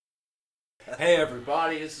Hey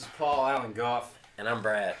everybody, this is Paul Allen Goff. And I'm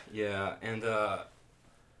Brad. Yeah, and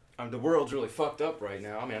the world's really fucked up right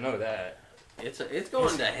now. I mean, I know that. It's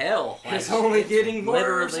going to hell. It's only getting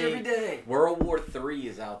worse every day. World War III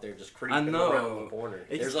is out there just creeping around the corner.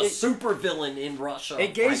 There's a super villain in Russia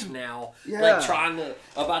right now, like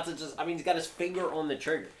about to just. I mean, he's got his finger on the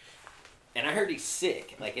trigger, and I heard he's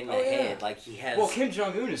sick, like in the head, like he has. Well, Kim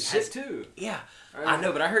Jong-un is sick too. Yeah, I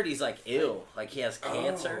know, but I heard he's like ill, like he has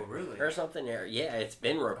cancer really? or something. Yeah, it's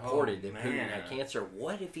been reported that Putin had cancer.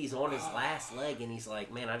 What if he's on his last leg and he's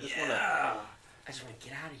like, man, I just want to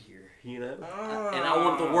get out of here, you know? And I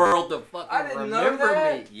want the world to fucking remember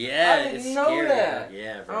me. Yeah, I didn't know that.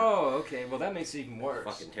 Yeah, bro. Oh, okay. Well, that makes it even worse.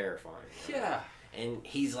 Fucking terrifying. Yeah. And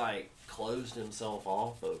he's like closed himself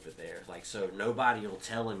off over there, like so nobody will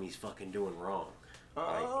tell him he's fucking doing wrong.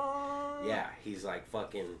 Like, yeah, he's like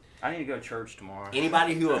fucking. I need to go to church tomorrow.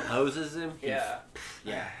 Anybody who opposes him, yeah.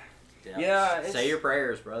 Say your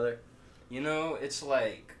prayers, brother. You know, it's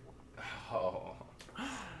like,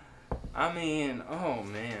 I mean, oh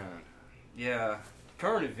man, yeah.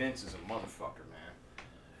 Current events is a motherfucker, man.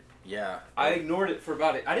 Yeah. I ignored it for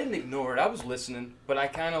about I didn't ignore it. I was listening, but I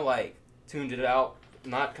kind of like tuned it out,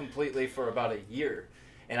 not completely, for about a year.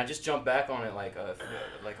 And I just jumped back on it like a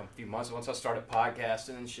few months once I started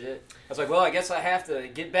podcasting and shit. I was like, well, I guess I have to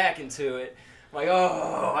get back into it. I'm like,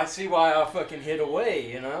 oh, I see why I fucking hid away,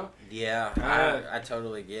 you know? Yeah, I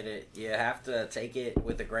totally get it. You have to take it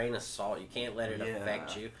with a grain of salt. You can't let it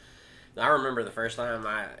affect you. I remember the first time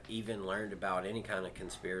I even learned about any kind of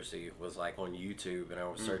conspiracy was like on YouTube, and I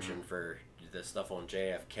was searching for the stuff on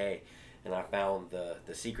JFK, and I found the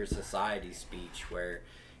Secret Society speech where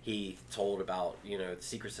he told about, you know, the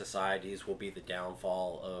secret societies will be the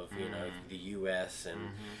downfall of, you know, the U.S.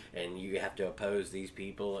 and you have to oppose these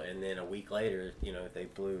people. And then a week later, you know, they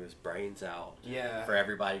blew his brains out for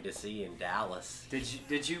everybody to see in Dallas.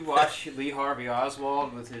 Did you watch Lee Harvey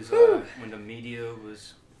Oswald with his when the media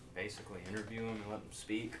was basically interviewing him and letting him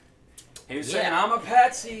speak? He was saying, "I'm a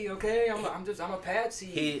patsy, okay? I'm a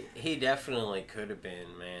patsy." He definitely could have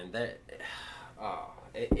been, man.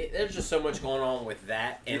 There's just so much going on with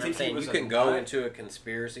that, and I'm saying you can go into a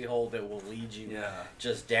conspiracy hole that will lead you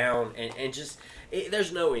just down, and just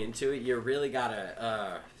there's no end to it. You really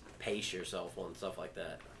gotta pace yourself on stuff like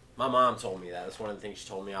that. My mom told me that. That's one of the things she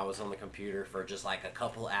told me. I was on the computer for just like a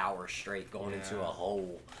couple hours straight going into a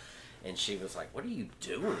hole, and she was like, "What are you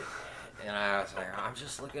doing?" And I was like, I'm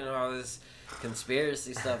just looking at all this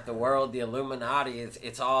conspiracy stuff, the world, the Illuminati,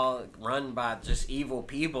 it's all run by just evil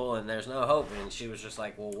people and there's no hope. And she was just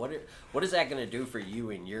like, well, what is that going to do for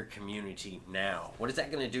you and your community now? What is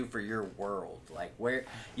that going to do for your world? Like, where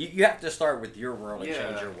you have to start with your world and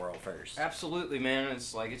change your world first. Absolutely, man.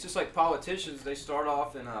 It's just like politicians, they start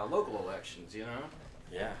off in local elections, you know?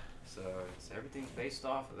 Yeah. So everything's based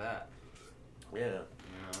off of that. Yeah.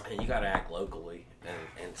 And you got to act locally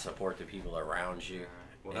and support the people around you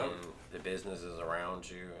and the businesses around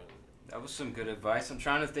you. And that was some good advice. I'm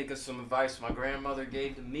trying to think of some advice my grandmother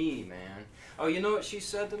gave to me, man. Oh, you know what she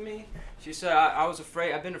said to me? She said,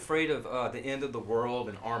 I've been afraid of the end of the world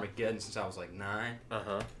and Armageddon since I was like 9.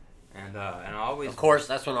 Uh-huh. And I always... Of course,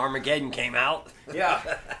 that's when Armageddon came out.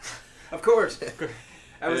 Yeah. Of course.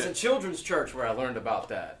 I was in children's church where I learned about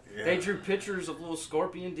that. Yeah. They drew pictures of little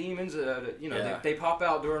scorpion demons. They pop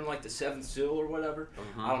out during like the 7th seal or whatever.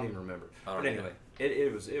 I don't even remember. But anyway,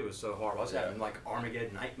 it was so horrible. I was having like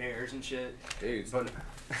Armageddon nightmares and shit. Dude, but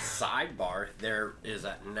sidebar, there is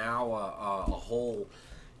now a whole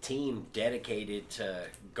team dedicated to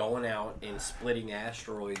going out and splitting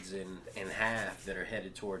asteroids in half that are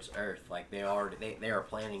headed towards Earth. Like they are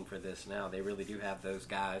planning for this now. They really do have those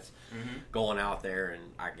guys going out there and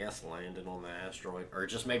I guess landing on the asteroid or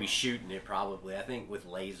just maybe shooting it probably. I think with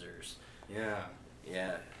lasers. Yeah,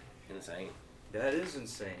 insane. That is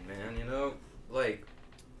insane, man. You know, like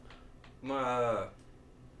my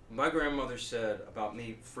grandmother said about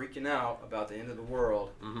me freaking out about the end of the world.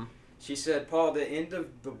 She said, Paul, the end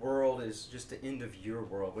of the world is just the end of your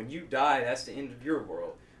world. When you die, that's the end of your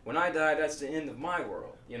world. When I die, that's the end of my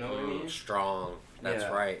world. You know what I mean? Strong.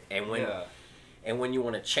 That's right. And when you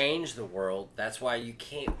want to change the world, that's why you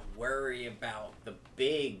can't worry about the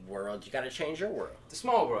big world. You got to change your world. The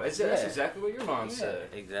small world. That's exactly what your mom said.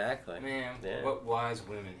 Exactly. Man, what wise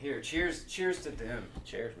women. Here, cheers to them.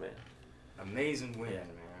 Cheers, man. Amazing women,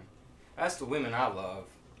 man. That's the women I love.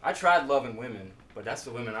 I tried loving women, but that's the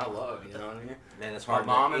women I love, you know what I mean? Man, it's hard.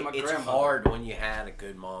 My mom and my grandmother. It's hard when you had a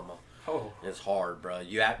good mama. Oh. It's hard, bro.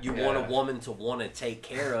 You want a woman to want to take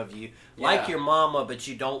care of you like your mama, but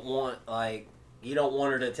you don't want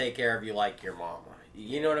her to take care of you like your mama.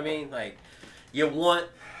 You know what I mean? Like, you want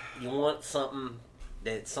you want something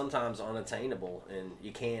that's sometimes unattainable, and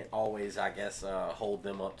you can't always, I guess, hold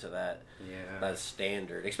them up to that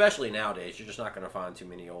standard. Especially nowadays, you're just not going to find too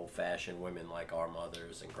many old-fashioned women like our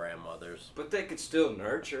mothers and grandmothers. But they could still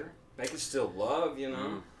nurture. They could still love, you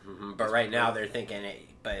know. Mm-hmm. But right now they're thinking, hey,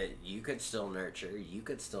 but you could still nurture. You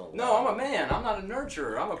could still love. No, I'm a man. I'm not a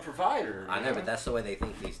nurturer. I'm a provider. I know, but that's the way they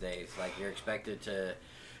think these days. Like you're expected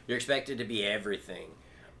to be everything.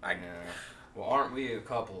 Well, aren't we a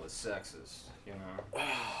couple of sexists? You know.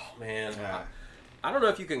 Oh man. Yeah. I don't know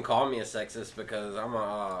if you can call me a sexist because I'm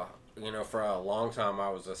for a long time I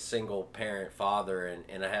was a single parent father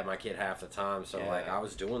and I had my kid half the time, so like I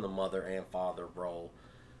was doing the mother and father role.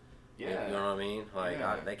 Yeah, you know what I mean.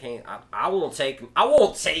 Like they can't. I won't take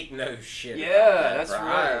no shit. Yeah, that's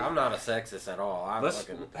right. I'm not a sexist at all.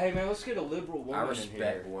 Hey man, let's get a liberal woman. I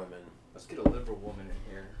respect women. Let's get a liberal woman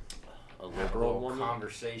in here. A liberal woman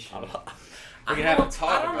conversation. I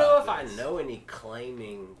don't know if I know any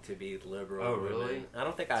claiming to be liberal. Oh really? Women. I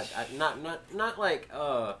don't think I not like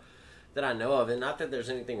that I know of, and not that there's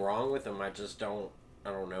anything wrong with them. I just don't. I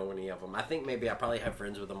don't know any of them. I think maybe I probably have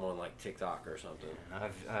friends with them on like TikTok or something.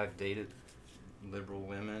 I've dated liberal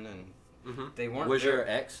women and they weren't. Was your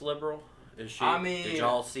ex liberal? Is she? I mean, did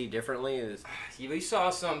y'all see differently? We saw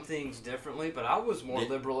some things differently, but I was more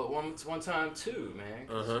liberal at one time too, man.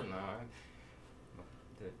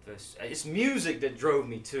 It's music that drove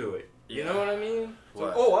me to it. You know what I mean?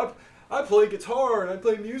 So, I play guitar and I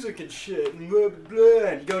play music and shit and blah blah blah.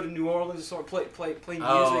 And you go to New Orleans and start play music.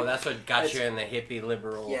 Oh, that's what got you in the hippie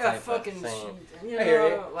liberal. Yeah, fucking. You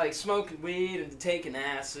know, like smoking weed and taking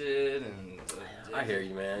acid and. I hear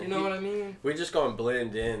you, man. You know what I mean? We're just gonna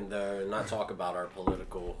blend in though, and not talk about our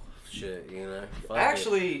political shit. You know.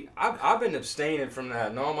 Actually, I've been abstaining from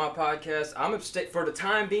that in all my podcasts. For the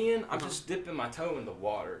time being. I'm just dipping my toe in the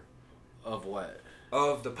water. Of what?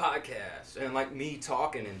 Of the podcast and like me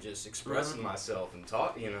talking and just expressing myself and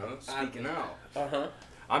speaking out.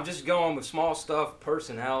 I'm just going with small stuff,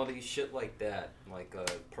 personality, shit like that, like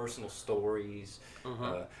personal stories.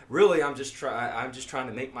 Really, I'm just trying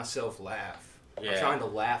to make myself laugh. Yeah. I'm trying to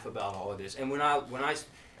laugh about all of this, and when I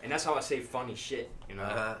and that's how I say funny shit, you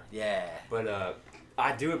know. Yeah. But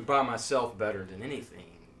I do it by myself better than anything.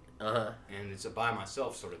 And it's a by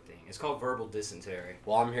myself sort of thing. It's called verbal dysentery.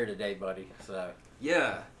 Well, I'm here today, buddy. So.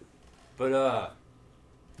 Yeah, but oh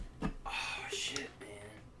shit, man.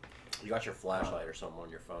 You got your flashlight or something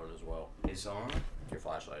on your phone as well. It's on? Your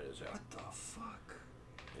flashlight is, yeah. What the fuck?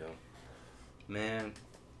 Yeah. Man,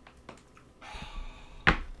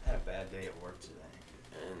 I had a bad day at work today.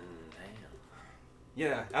 And damn.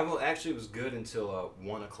 Yeah, actually it was good until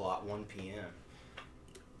 1 p.m.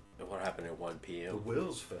 What happened at 1 p.m.? The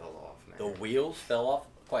wheels fell off, man. The wheels fell off?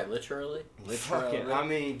 Quite literally? Fucking, I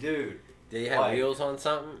mean, dude. Did you have wheels on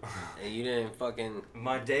something? And you didn't fucking...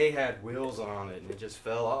 My day had wheels on it, and it just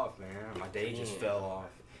fell off, man. My day just fell off.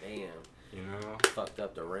 Damn. You know? Fucked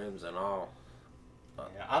up the rims and all.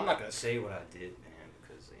 Yeah, I'm not going to say what I did, man,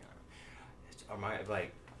 because, I might,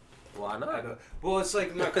 like... Why not? Well, it's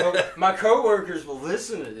like my coworkers will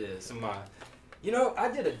listen to this, and I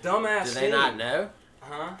did a dumbass thing. Did they not know?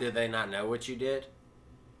 Huh? Did they not know what you did?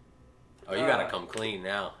 Oh, you gotta come clean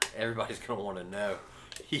now. Everybody's gonna want to know.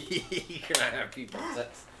 You're gonna have people say,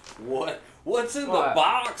 What's in the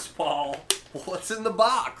box, Paul? What's in the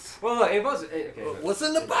box? Well, it wasn't. Okay, what's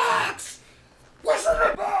in the box? What's in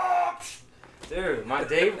the box? Dude, my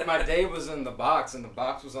day was in the box, and the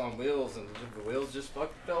box was on wheels, and the wheels just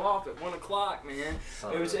fucking fell off at 1 o'clock, man.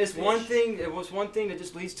 It's one thing. It was one thing that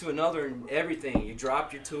just leads to another, and everything. You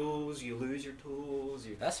drop your tools, you lose your tools.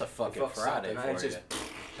 That's a fucking Friday for you.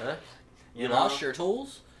 Huh? You know? Lost your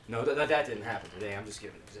tools? No, that didn't happen today. I'm just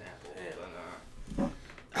giving an example. Yeah. But,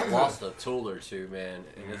 I lost a tool or two, man,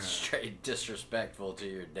 and it's straight disrespectful to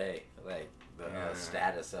your day, like the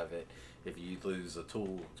status of it. If you lose a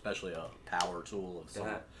tool, especially a power tool of some,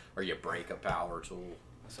 or you break a power tool.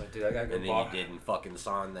 So, dude, I gotta go. And then you didn't fucking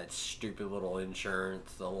sign that stupid little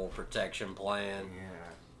insurance, the little protection plan. Yeah.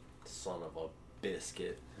 Son of a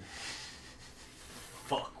biscuit.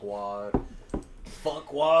 Fuckwad.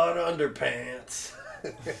 Fuckwad underpants.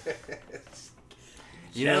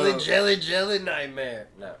 Jelly nightmare.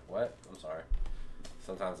 No, what? I'm sorry.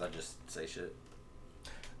 Sometimes I just say shit.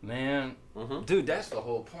 Man, dude, that's the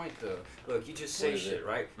whole point, though. Look, you just say shit,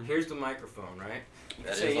 right? Here's the microphone, right?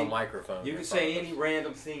 That is a microphone. You can say any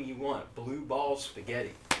random thing you want. Blue ball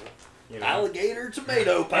spaghetti. You know? Alligator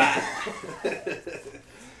tomato pie.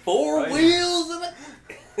 4 wheels of it.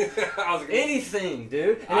 Anything,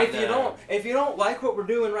 dude. And if you don't like what we're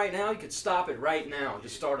doing right now, you could stop it right now and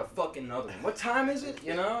just start a fucking another one. What time is it?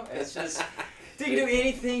 You know, it's just. Dude, you can do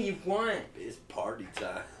anything you want. It's party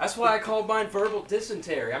time. That's why I call mine verbal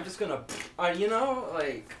dysentery. I'm just gonna, you know,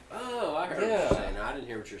 like. Oh, I heard what you're saying. No, I didn't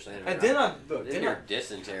hear what you're saying. And then I didn't hear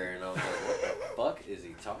dysentery, and I was like, what the fuck is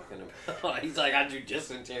he talking about? He's like, I do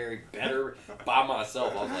dysentery better by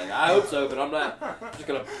myself. I was like, I hope so, but I'm not just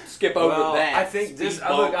gonna skip over that. I think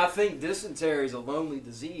I think dysentery is a lonely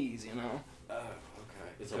disease, you know. Oh, okay.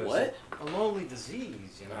 It's a what? A lonely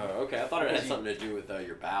disease, you know. Oh, okay. I thought it had something to do with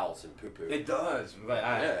your bowels and poo-poo. It does,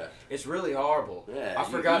 but it's really horrible. Yeah, I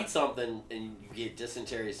forgot. Eat something and you get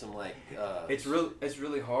dysentery. Some like. It's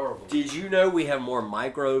really horrible. Did you know we have more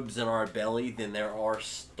microbes in our belly than there are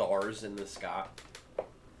stars in the sky?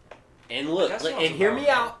 And look, and hear me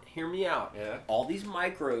out. Hear me out. Yeah. All these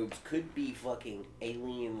microbes could be fucking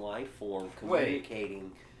alien life form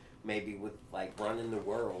communicating. Maybe with like running the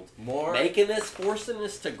world, forcing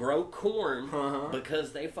us to grow corn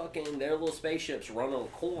because they their little spaceships run on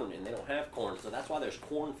corn and they don't have corn, so that's why there's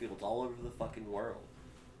cornfields all over the fucking world.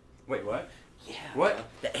 Wait, what? Yeah. What? Bro.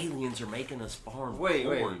 The aliens are making us farm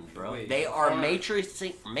corn, bro. They are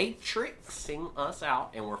matrixing us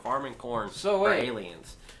out, and we're farming corn for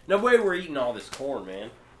aliens. No way we're eating all this corn,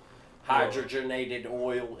 man. Hydrogenated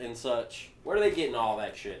oil and such. Where are they getting all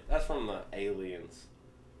that shit? That's from the aliens.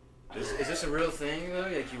 Is this a real thing, though?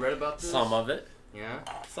 Like, you read about this? Some of it. Yeah?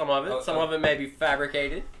 Some of it. Some of it may be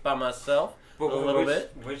fabricated by myself. A little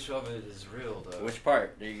bit. Which of it is real, though? Which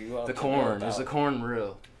part? Do you the corn. Is the corn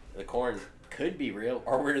real? The corn could be real.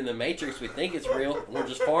 Or we're in the Matrix. We think it's real. We're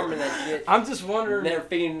just farming that shit. I'm just wondering. They're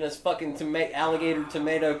feeding us fucking alligator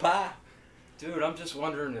tomato pie. Dude, I'm just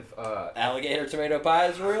wondering if alligator tomato pie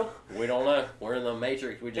is real. We don't know. We're in the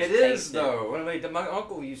Matrix. We just it is though. My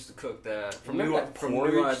uncle used to cook that from New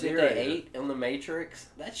Iberia. That they ate in the Matrix.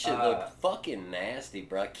 That shit looked fucking nasty,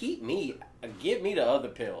 bro. Give me the other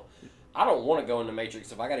pill. I don't want to go in the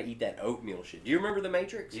Matrix if I got to eat that oatmeal shit. Do you remember the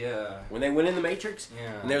Matrix? Yeah. When they went in the Matrix,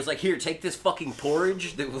 yeah. And they was like, "Here, take this fucking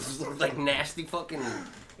porridge that was like nasty fucking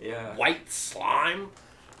white slime,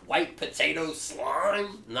 white potato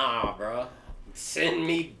slime." Nah, bro. Send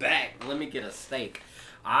me back. Let me get a steak.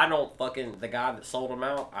 I don't fucking... The guy that sold them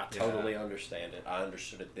out, I totally understand it. I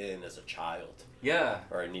understood it then as a child. Yeah.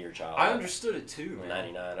 Or a near child. I understood it too, man.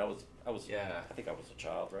 99. I was. Yeah. I think I was a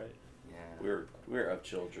child, right? Yeah. We were of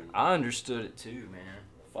children. I understood it too, man.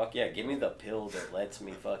 Fuck yeah, give me the pill that lets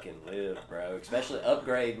me fucking live, bro. Especially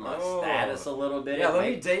upgrade my status a little bit. Yeah, let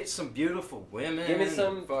me date some beautiful women. Give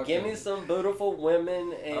me some beautiful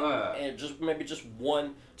women and just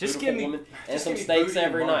one woman and some steaks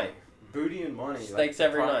every night. Booty and money. Steaks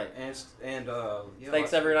every night. And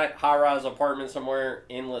steaks every night. High-rise apartment somewhere.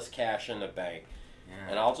 Endless cash in the bank.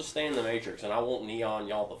 Yeah. And I'll just stay in the Matrix and I won't neon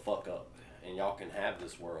y'all the fuck up. And y'all can have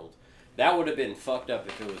this world. That would have been fucked up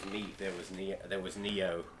if it was me. There was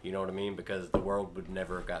Neo. You know what I mean? Because the world would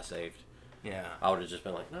never have got saved. Yeah. I would have just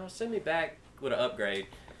been like, no, send me back with an upgrade.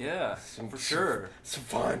 Yeah, for sure. Some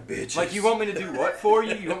fine bitches. Like, you want me to do what for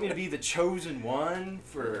you? You want me to be the chosen one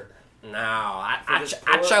for... No,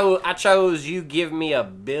 I chose you give me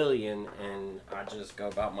 $1 billion and I just go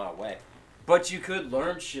about my way. But you could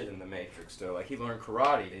learn shit in the Matrix, though. Like, he learned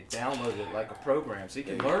karate. They downloaded it like a program. So you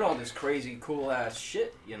can learn all this crazy, cool-ass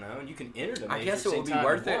shit, you know? And you can enter the Matrix. I guess it would be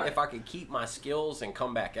worth it if I could keep my skills and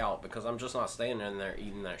come back out, because I'm just not staying in there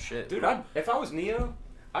eating that shit. Dude, if I was Neo,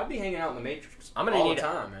 I'd be hanging out in the Matrix all the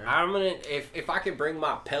time, man. If I could bring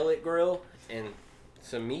my pellet grill and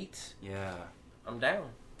some meats, I'm down.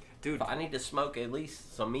 Dude, I need to smoke at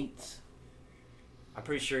least some meats. I'm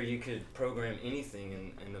pretty sure you could program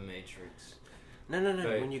anything in the Matrix. No.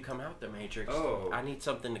 But when you come out the Matrix, I need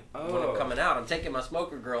something when I'm coming out. I'm taking my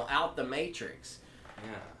smoker grill out the Matrix.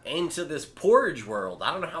 Yeah. Into this porridge world.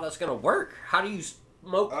 I don't know how that's going to work. How do you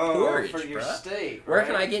smoke porridge, for your steak, right? Where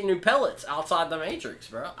can I get new pellets outside the Matrix,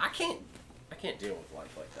 bro? I can't deal with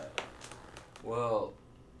life like that. Well,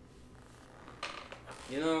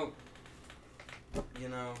 you know.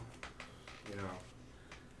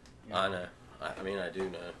 I know. I mean, I do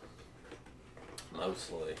know.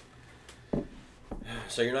 Mostly.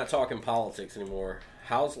 So you're not talking politics anymore.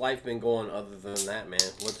 How's life been going other than that, man?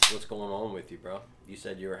 What's going on with you, bro? You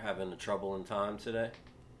said you were having a troubling time today?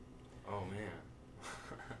 Oh, man.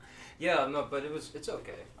 Yeah, no, but it's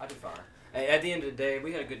okay. I did fine. Hey, at the end of the day,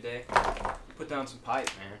 we had a good day. Put down some pipe,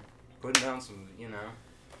 man. Putting down some,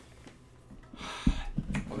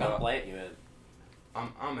 What kind of plant you in?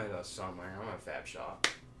 I'm at somewhere. I'm at a fab shop.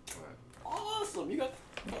 Awesome! You got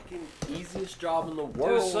the fucking easiest job in the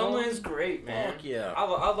world. Dude, Sunland's great, man. Fuck yeah. I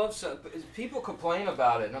love Sun. People complain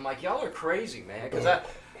about it, and I'm like, y'all are crazy, man. Because I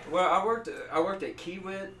worked at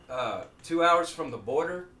Kiewit, 2 hours from the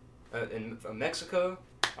border in Mexico.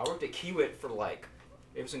 I worked at Kiewit for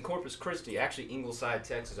it was in Corpus Christi, actually Ingleside,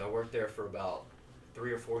 Texas. I worked there for about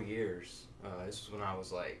 3 or 4 years. This was when I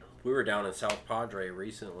was We were down in South Padre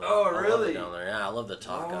recently. Oh, really? really? I love it down there. Yeah, I love the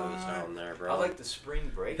tacos down there, bro. I like the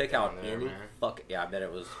spring break. Pick down out there, any man. I bet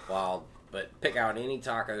it was wild. But pick out any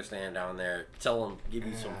taco stand down there. Tell them give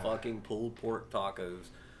you some fucking pulled pork tacos.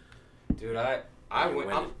 Dude, I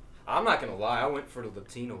went. I'm not gonna lie. I went for the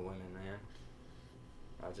Latino women, man.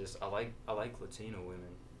 I like Latino women.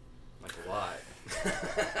 Like a lot.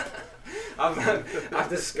 I've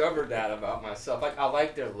discovered that about myself. I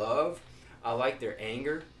like their love. I like their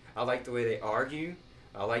anger. I like the way they argue.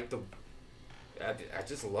 I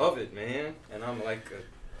just love it, man. And I'm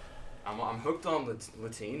I'm hooked on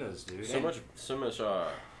Latinas, dude. So much.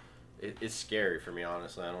 It's scary for me,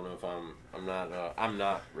 honestly. I don't know if I'm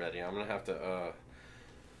not ready. I'm gonna have to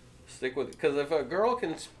stick with it, because if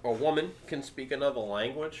a woman can speak another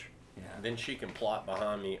language. Yeah. Then she can plot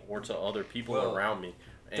behind me or to other people around me,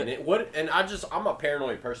 and I'm a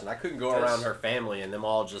paranoid person. I couldn't go around her family and them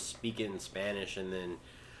all just speaking Spanish, and then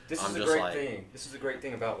This is a great thing. This is a great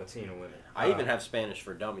thing about Latino women. I even have Spanish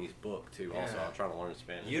for Dummies book too. Also, I'm trying to learn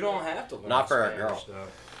Spanish. You don't have to learn. Not for Spanish,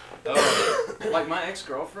 a girl. Like my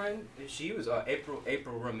ex-girlfriend, she was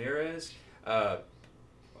April Ramirez. Oh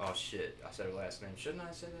shit! I said her last name. Shouldn't I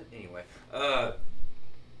have said that? Anyway,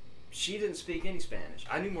 she didn't speak any Spanish.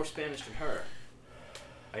 I knew more Spanish than her.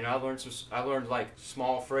 I learned like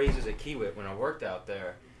small phrases at Kiewit when I worked out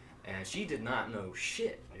there, and she did not know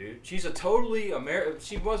shit, dude. She's a totally American.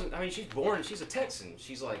 She wasn't. I mean, she's a Texan.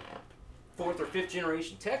 She's like 4th or 5th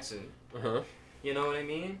generation Texan. Uh-huh. You know what I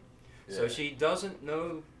mean? Yeah. So she doesn't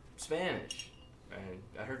know Spanish,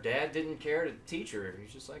 and her dad didn't care to teach her.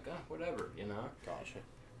 He's just like, whatever, you know. Gotcha.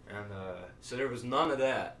 And so there was none of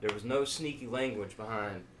that. There was no sneaky language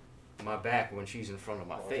behind my back when she's in front of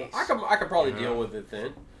my face. I could probably deal with it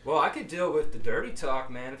then. Well, I could deal with the dirty talk,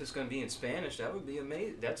 man. If it's going to be in Spanish, that would be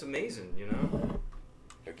amazing. That's amazing, you know.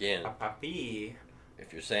 Again, papi.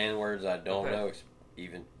 If you're saying words I don't know,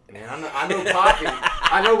 even. Man, I know papi.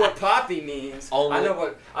 I know what papi means. Only. I know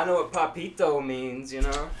what papito means. You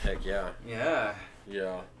know. Heck yeah. Yeah.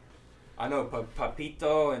 Yeah. I know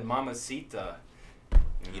papito and mamacita.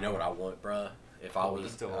 You know what I want, bruh? If I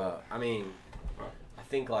was, I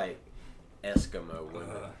think like Eskimo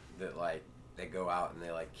women that like they go out and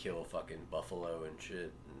they like kill fucking buffalo and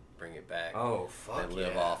shit and bring it back. Oh fuck! They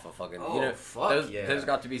live off of fucking. Fuck those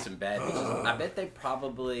got to be some bad bitches. I bet they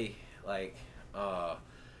probably like are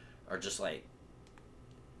just like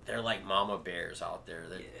they're like mama bears out there.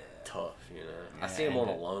 They're tough, you know. Yeah, I see them on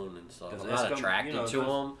Alone and stuff. I'm not attracted to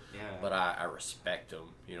them, but I respect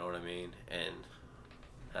them. You know what I mean? And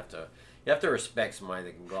you have to respect somebody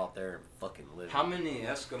that can go out there and fucking live. How many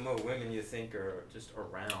Eskimo women you think are just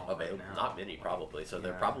around right now? Not many, probably. So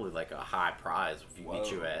they're probably like a high prize if you get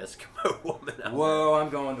you an Eskimo woman out there. I'm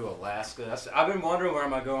going to Alaska. I've been wondering where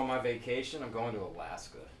I'm going to go on my vacation. I'm going to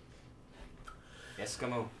Alaska.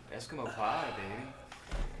 Eskimo pie,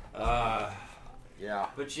 baby. Yeah.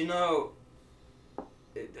 But you know,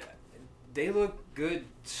 they look good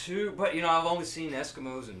too. But you know, I've only seen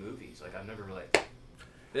Eskimos in movies. Like I've never really.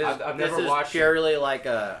 I've never watched. Purely like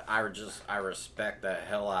I respect the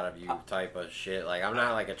hell out of you type of shit. Like I'm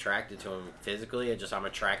not like attracted to them physically. I'm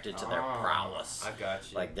attracted to their prowess. I got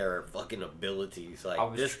you. Like their fucking abilities.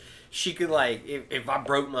 Like this, she could like if I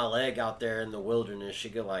broke my leg out there in the wilderness, she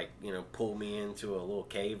could like pull me into a little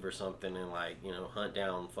cave or something and like hunt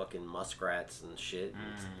down fucking muskrats and shit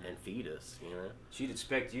and feed us. You know. She'd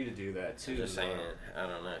expect you to do that too. I'm just saying. I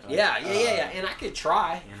don't know. Yeah. And I could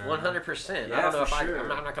try 100%. I don't know if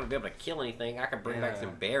I'm not going to be able to kill anything. I can bring back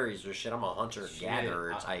some berries or shit. I'm a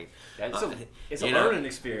hunter-gatherer type. It's a learning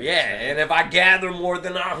experience. Yeah, and if I gather more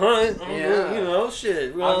than I hunt,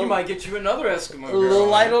 shit. Well, you might get you another Eskimo girl. A little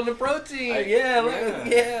light on the protein.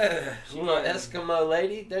 Yeah. You know, Eskimo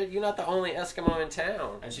lady. You're not the only Eskimo in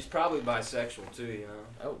town. And she's probably bisexual too, you know.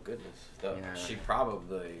 Oh, goodness. She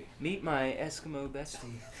probably... Meet my Eskimo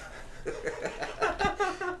bestie.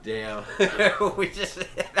 Damn. We just...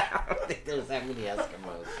 I don't think there's that many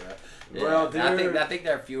Eskimos. So. Yeah. Well, dude, I think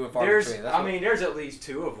there are few and far between. There's at least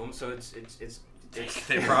 2 of them, so it's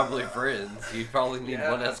they're probably friends. You probably need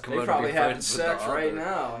one Eskimo to be friends with the other. They probably having sex right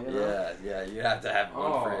now. You know? Yeah. You have to have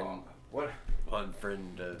one friend. What? One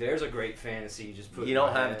friend. There's a great fantasy you just put. You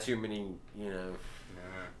don't have too many,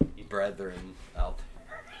 brethren out there.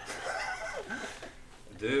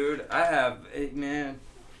 Dude, I have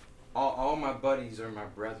all my buddies are my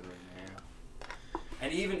brethren, man.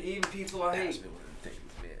 And even people I hate. That's been one of the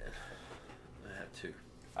things, man. I have 2.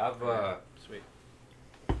 Sweet.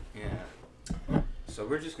 Yeah. So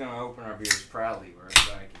we're just gonna open our beers proudly, where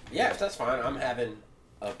everybody can. Yeah, that's fine. I'm having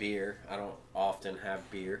a beer. I don't often have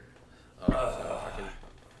beer, so I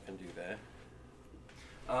can do that.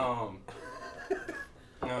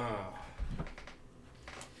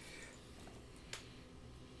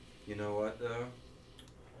 You know what though?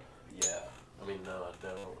 Yeah. I mean, no, I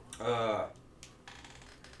don't.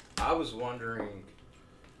 I was wondering,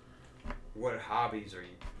 what hobbies are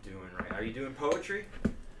you doing right now? Are you doing poetry?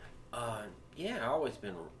 Yeah,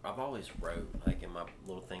 I've always wrote, like in my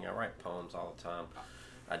little thing. I write poems all the time.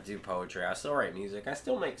 I do poetry. I still write music. I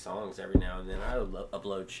still make songs every now and then. I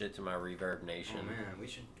upload shit to my Reverb Nation. Oh man, we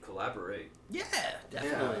should collaborate. Yeah,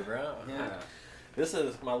 definitely, bro. Yeah. This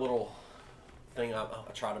is my little thing I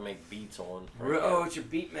try to make beats on. Oh, it's your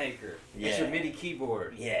beat maker. Yeah. It's your MIDI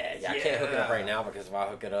keyboard. Yeah. I can't hook it up right now because if I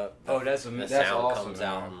hook it up, the sound awesome, comes man.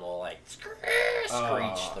 out and will like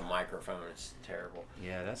screech the microphone. It's terrible.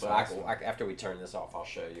 Yeah, that's but awesome. After we turn this off, I'll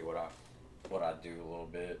show you what I do a little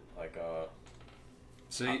bit. Like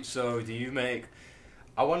So do you make?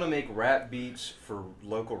 I want to make rap beats for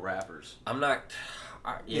local rappers. I'm not.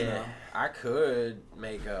 I could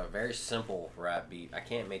make a very simple rap beat. I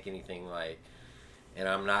can't make anything like. And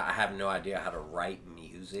I have no idea how to write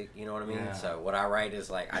music, you know what I mean? Yeah. So what I write is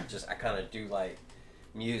like, I kind of do like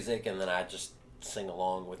music and then I just sing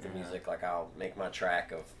along with the music. Like I'll make my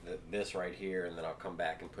track of this right here and then I'll come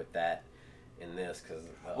back and put that in this.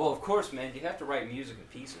 Well, of course, man, you have to write music in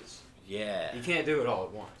pieces. Yeah. You can't do it all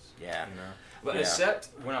at once. Yeah. You know? But except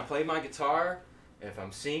when I play my guitar, if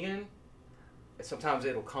I'm singing, sometimes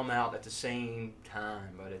it'll come out at the same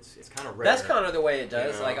time, but it's kind of rare. That's kind of the way it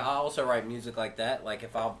does. You know? Like I also write music like that. Like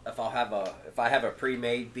if I have a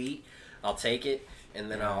pre-made beat, I'll take it and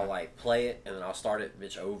then I'll like play it and then I'll start it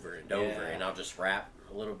bitch over and over and I'll just rap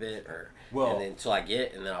a little bit and then until I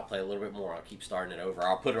get and then I'll play a little bit more. I'll keep starting it over.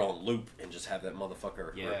 I'll put it on loop and just have that motherfucker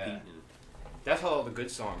repeating. That's how all the good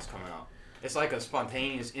songs come out. It's like a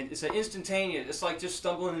spontaneous. It's an instantaneous. It's like just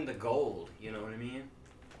stumbling into gold. You know what I mean?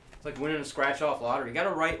 It's like winning a scratch-off lottery. You got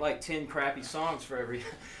to write like 10 crappy songs for every.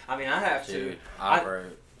 I mean, I have to. I've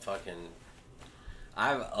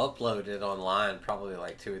uploaded online probably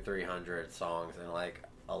like 200 or 300 songs, and like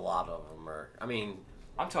a lot of them are. I mean,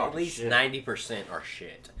 I'm talking at least 90% are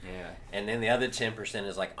shit. Yeah. And then the other 10%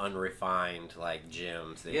 is like unrefined, like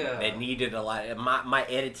gems. They needed a lot. My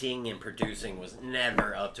editing and producing was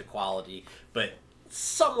never up to quality, but.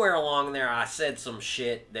 Somewhere along there, I said some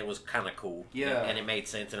shit that was kind of cool. Yeah. And it made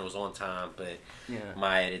sense and it was on time, but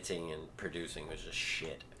my editing and producing was just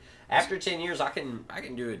shit. After 10 years, I can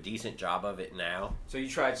do a decent job of it now. So you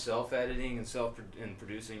tried self-editing and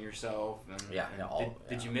producing yourself?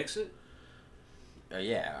 Did you mix it?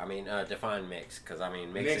 Yeah, I mean, define mix, because I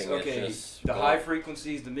mean, mixing is just... The high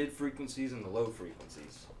frequencies, the mid frequencies, and the low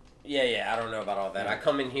frequencies. Yeah, I don't know about all that. I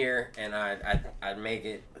come in here and I make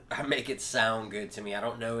it sound good to me. I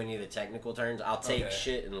don't know any of the technical terms. I'll take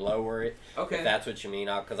shit and lower it. Okay. If that's what you mean.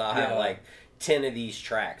 Because I'll have like 10 of these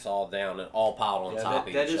tracks all down and all piled on top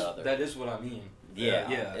of each other. That is what I mean.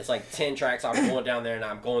 Yeah. It's like 10 tracks. I'm going down there and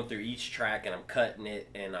I'm going through each track and I'm cutting it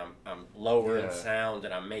and I'm lowering sound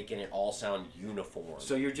and I'm making it all sound uniform.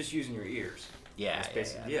 So you're just using your ears. Yeah,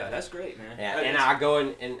 that's great, man. Yeah, and I go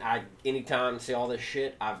in and I anytime see all this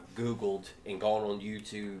shit, I've Googled and gone on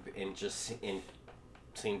YouTube and just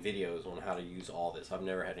seen videos on how to use all this. I've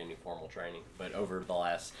never had any formal training, but over the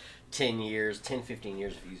last 15 years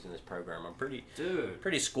of using this program, I'm pretty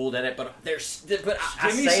schooled in it. But I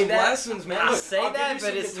give me some lessons, man. I say that,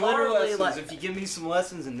 but it's literally like if you give me some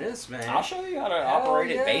lessons in this, man, I'll show you how to operate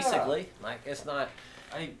it basically. Like it's not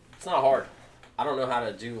hard. I don't know how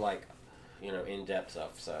to do like. In-depth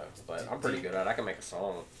stuff, but I'm pretty good at it. I can make a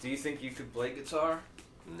song. Do you think you could play guitar?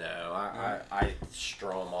 No, I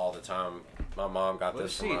strum all the time. My mom got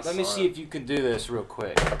this for my son. Let me see if you can do this real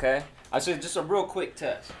quick, okay? I said just a real quick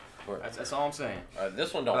test. That's all I'm saying.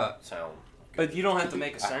 This one don't sound good. But you don't have to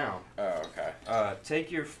make a sound. Okay.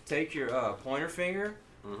 Take your pointer finger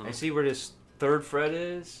and see where this third fret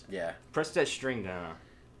is. Yeah. Press that string down.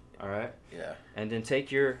 All right? Yeah. And then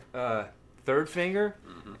take your... third finger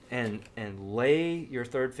and lay your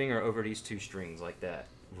third finger over these two strings like that.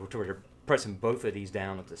 We're pressing both of these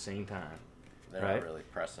down at the same time. They're not really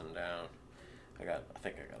pressing down. I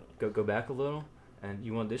think I got it. Go back a little, and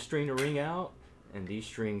you want this string to ring out and these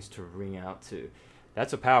strings to ring out too.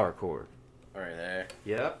 That's a power chord. Right there.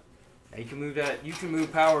 Yep. And you can move that. You can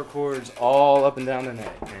move power chords all up and down the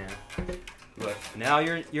neck, man. Look, now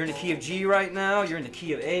you're in the key of G right now. You're in the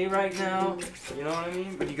key of A right now. You know what I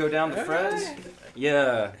mean? But you go down the frets.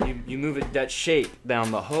 Yeah, you move it that shape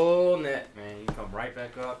down the whole neck, man. You come right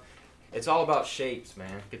back up. It's all about shapes,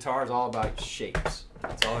 man. Guitar is all about shapes.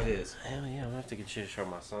 That's all it is. Hell yeah, I'm gonna have to get you to show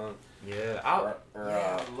my son. Yeah, I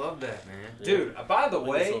love that, man. Yeah. Dude, by the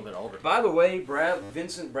way,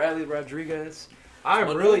 Vincent Bradley Rodriguez,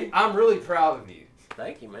 I'm really proud of you.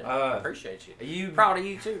 Thank you, man. I appreciate you. You proud of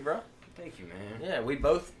you too, bro. Thank you, man. Yeah, we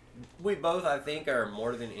both I think are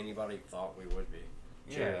more than anybody thought we would be.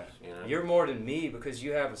 Cheers, yeah, you know? You're more than me because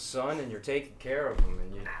you have a son and you're taking care of him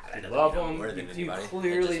and you love him. You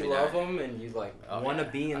clearly love him and you want to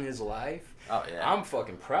be in his life. Oh yeah, I'm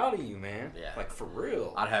fucking proud of you, man. Yeah, like for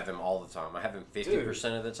real. I'd have him all the time. I have him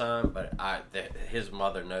 50% of the time, but his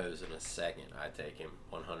mother knows in a second I take him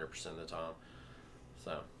 100% of the time.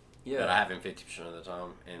 So. Yeah. But I have him 50% of the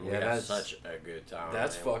time, and we have such a good time.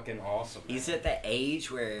 That's fucking awesome. He's at the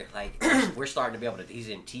age where, we're starting to be able to. He's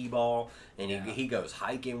in T-ball, and he goes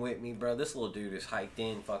hiking with me, bro. This little dude is hiked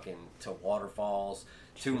in fucking to waterfalls,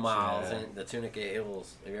 2 miles in the Tunica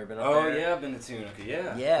Hills. Have you ever been up there? Oh yeah, I've been to Tunica.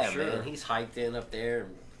 Yeah. Yeah, sure. Man. He's hiked in up there.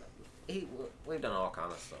 We've done all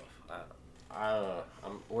kind of stuff.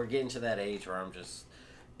 We're getting to that age where I'm just.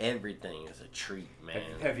 Everything is a treat, man.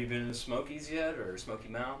 Have you been to the Smokies yet, or Smoky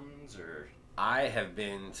Mountains, or? I have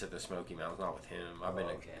been to the Smoky Mountains, not with him. I've been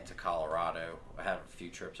to Colorado. I had a few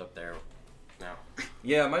trips up there. Now.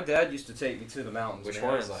 Yeah, my dad used to take me to the mountains. Which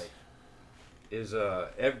one?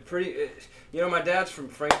 My dad's from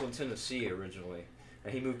Franklin, Tennessee originally,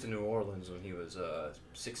 and he moved to New Orleans when he was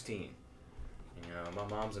 16. My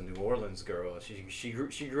mom's a New Orleans girl. She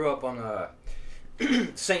grew up on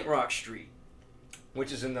St. Roch Street.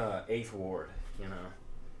 Which is in the 8th Ward,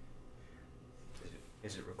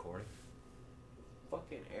 Is it recording?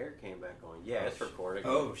 Fucking air came back on. Yeah, it's recording.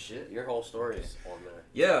 Oh, shit. Your whole story is on there.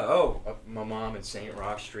 Yeah, my mom in St.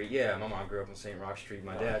 Roch Street. Yeah, my mom grew up in St. Roch Street.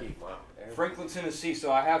 My dad, Franklin, Tennessee. So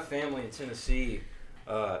I have family in Tennessee.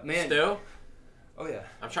 Man. Still? Oh, yeah.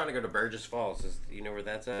 I'm trying to go to Burgess Falls. You know where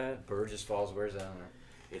that's at? Burgess Falls, where's that?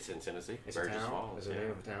 It's in Tennessee. It's Burgess a town? Falls. Is it the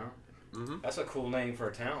name of a town? Mm-hmm. That's a cool name for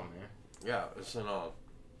a town, man. Yeah, it's in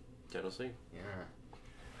Tennessee. Yeah.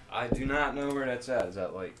 I do not know where that's at. Is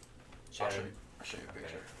that I'll show you a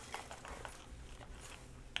picture.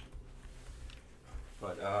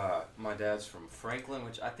 But my dad's from Franklin,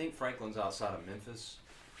 which I think Franklin's outside of Memphis.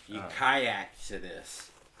 You kayak to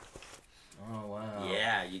this. Oh, wow.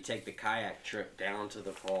 Yeah, you take the kayak trip down to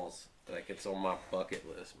the falls. It's on my bucket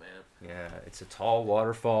list, man. Yeah, it's a tall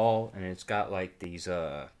waterfall, and it's got these,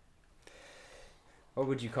 what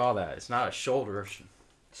would you call that? It's not a shoulder.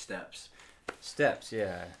 Steps,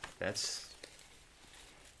 yeah.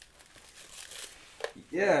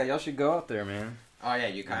 Yeah, y'all should go out there, man. Oh, yeah,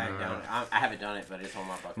 you kayak down. I haven't done it, but it's on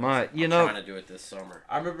my bucket list. I'm trying to do it this summer.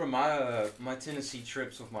 I remember my Tennessee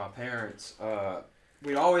trips with my parents.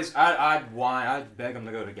 We'd always, I'd beg them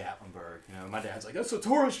to go to Gatlinburg. My dad's like, that's a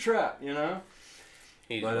tourist trap,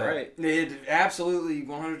 He's right. It absolutely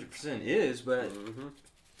 100% is, but... Mm-hmm.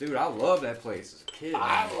 Dude, I love that place as a kid.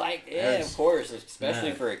 I like it, of course,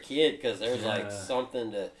 especially for a kid, because there's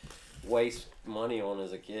something to waste money on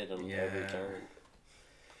as a kid on every turn.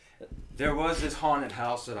 There was this haunted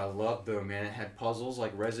house that I loved, though, man. It had puzzles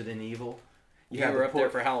like Resident Evil. You were up there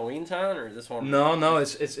for Halloween time, or this one? No,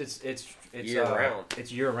 it's year round.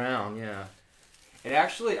 It's year round, yeah. It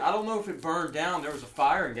actually, I don't know if it burned down. There was a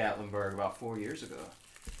fire in Gatlinburg about 4 years ago.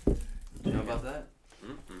 You know about that?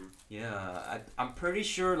 Mm-hmm. Yeah, I'm pretty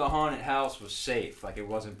sure the haunted house was safe, it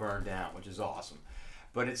wasn't burned down, which is awesome.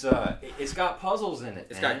 But it's got puzzles in it.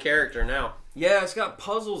 It's got character now. Yeah, it's got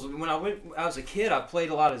puzzles. When I was a kid, I played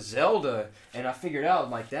a lot of Zelda, and I figured out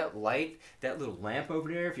that light, that little lamp over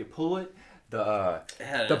there, if you pull it, the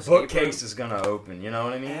bookcase is gonna open. You know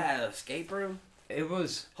what I mean? Yeah, escape room. It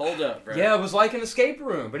was. Hold up, bro. Yeah, it was like an escape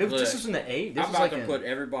room, but this was in the 80s. I'm about to put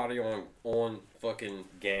everybody on fucking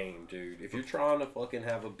game, dude. If you're trying to fucking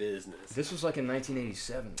have a business. This was like in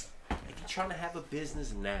 1987. If you're trying to have a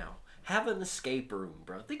business now, have an escape room,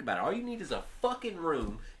 bro. Think about it. All you need is a fucking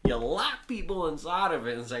room. You lock people inside of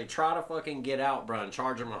it and say, try to fucking get out, bro, and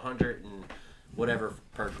charge them $100 and whatever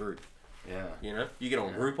per group. Yeah. You get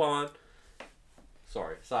on Groupon.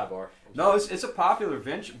 Sorry, sidebar. No, it's a popular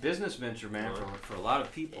business venture, man, for a lot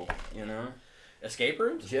of people, Escape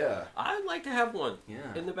rooms? Yeah. I'd like to have one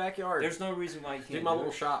in the backyard. There's no reason why you can't do my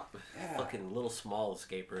little shop. Yeah. Fucking little small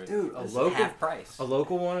escape room. Dude, half price. A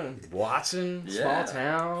local one in Watson, small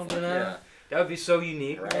town, Yeah. That would be so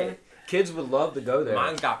unique, right? Man. Kids would love to go there.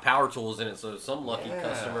 Mine's got power tools in it, so some lucky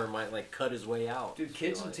customer might cut his way out. Dude,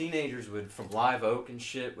 kids and teenagers from Live Oak and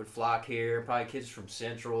shit would flock here. Probably kids from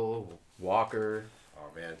Central, Walker. Oh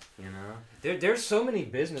man, you know, there's so many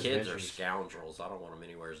business. Kids ventures. are scoundrels. I don't want them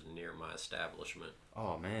anywhere near my establishment.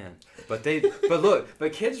 Oh man, but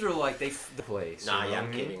kids are like the place. Nah, yeah,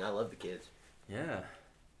 I'm kidding. I love the kids. Yeah,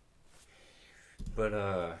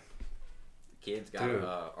 but kids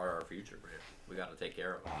are our future, man. We got to take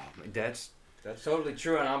care of them. Oh, that's totally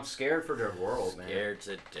true, and I'm scared for their world, man. Scared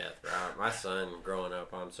to death, bro. My son growing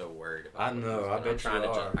up, I'm so worried about. I know. I bet you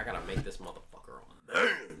are. I gotta make this motherfucker a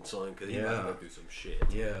man, son, because he might go through some shit.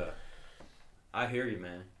 Yeah, I hear you,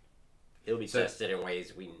 man. He'll be tested in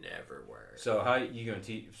ways we never were. So how you gonna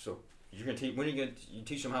teach? So you're gonna teach? When are you gonna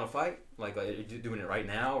teach them how to fight? Like are you doing it right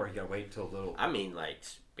now, or are you gonna wait till a little? I mean, like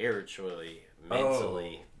spiritually,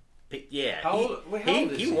 mentally. Yeah, how old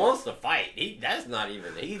is he wants to fight. That's not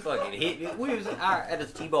even. He fucking. We was at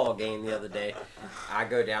his t-ball game the other day. I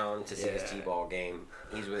go down to see his t-ball game.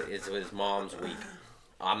 It's with his mom's week.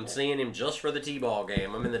 I'm seeing him just for the t-ball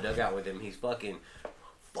game. I'm in the dugout with him. He's fucking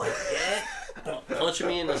like that, punching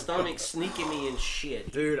me in the stomach, sneaking me and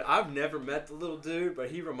shit. Dude, I've never met the little dude, but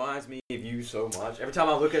he reminds me of you so much. Every time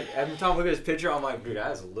I look at his picture, I'm like, dude, that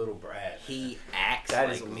is a little Brad. He acts that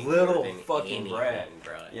like is me little more than fucking anything, Brad.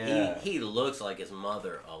 Bro. Yeah. He looks like his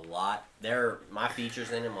mother a lot. My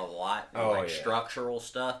features in him a lot, structural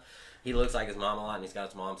stuff. He looks like his mom a lot, and he's got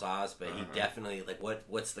his mom's eyes, but he definitely, like,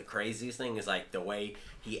 what's the craziest thing is, like, the way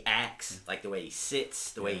he acts, like, the way he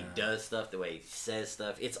sits, the way he does stuff, the way he says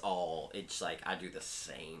stuff. It's like, I do the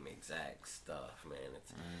same exact stuff, man.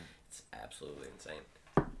 It's absolutely insane.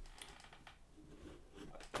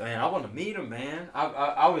 Man, I want to meet him, man.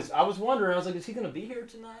 I was wondering, I was like, is he going to be here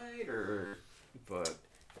tonight, or, but...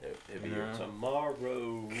 He'll be here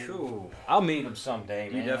tomorrow. Cool. I'll meet him someday,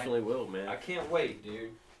 man. You definitely will, man. I can't wait, dude.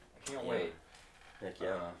 Can't wait. Heck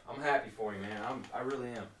yeah. I'm happy for you, man. I really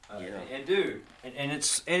am. And dude, and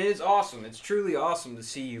it's awesome. It's truly awesome to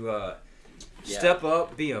see you step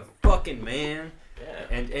up, be a fucking man.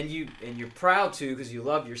 Yeah. And you're proud to because you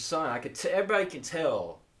love your son. Everybody can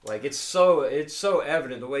tell. Like it's so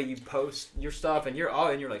evident the way you post your stuff and you're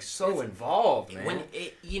like so involved, man.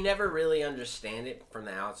 You never really understand it from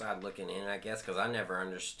the outside looking in, I guess, because I never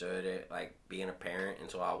understood it like being a parent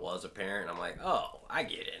until I was a parent. I'm like, oh, I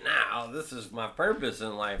get it now. This is my purpose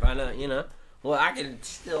in life. I know, Well, I can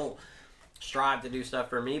still strive to do stuff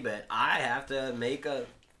for me, but I have to make a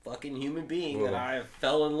fucking human being that I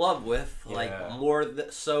fell in love with, like more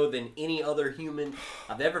so than any other human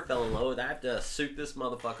I've ever fell in love with. I have to suit this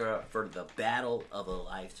motherfucker up for the battle of a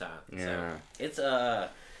lifetime. Yeah. So it's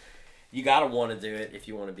you gotta want to do it if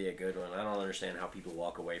you want to be a good one. I don't understand how people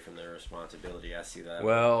walk away from their responsibility. I see that.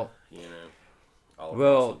 Well, all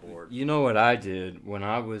across the board. You know what I did when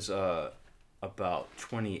I was about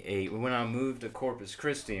 28. When I moved to Corpus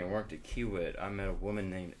Christi and worked at Kiewit, I met a woman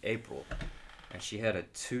named April. And she had a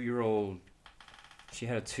 2-year-old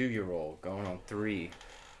going on 3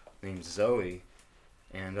 named Zoe.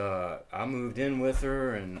 And I moved in with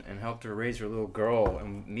her and helped her raise her little girl.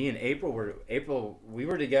 And me and April, we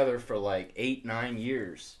were together for like 8-9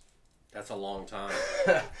 years. That's a long time.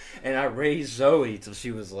 And I raised Zoe till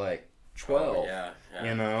she was like 12. Oh, yeah.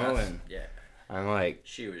 I'm like,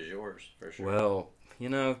 she was yours for sure. Well,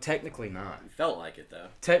 technically not. You felt like it though.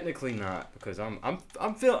 Technically not, because I'm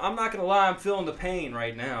not gonna lie, I'm feeling the pain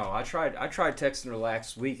right now. I tried texting her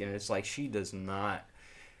last week, and it's like she does not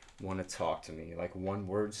want to talk to me. Like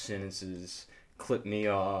 1-word sentences clip me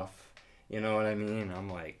off. You know what I mean? I'm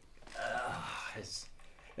like, it's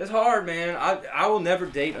hard, man. I will never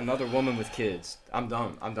date another woman with kids. I'm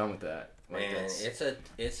done. I'm done with that. Like, man,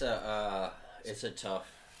 it's a tough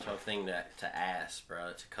thing to ask,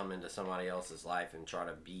 bro, to come into somebody else's life and try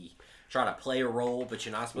to play a role, but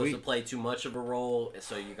you're not supposed to play too much of a role,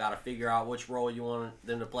 so you got to figure out which role you want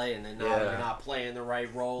them to play, and then now you're not playing the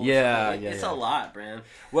right role. It's a lot, man.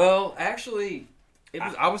 Well, actually,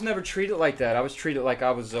 I was never treated like that. I was treated like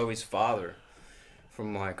I was Zoe's father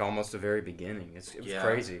from like almost the very beginning. It was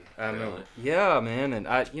crazy. I mean, yeah, man, and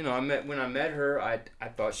when I met her, I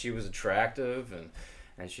thought she was attractive,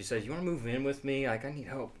 and she said, "You want to move in with me? Like, I need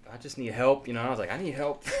help. I just need help." I was like, "I need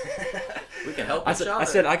help." We can help each other. I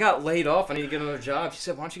said, "I got laid off. I need to get another job." She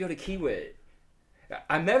said, "Why don't you go to Kiewit?"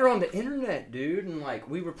 I met her on the internet, dude, and like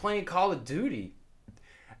we were playing Call of Duty,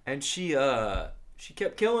 and she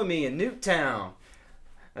kept killing me in Nuketown,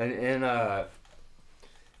 and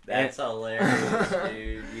that's hilarious,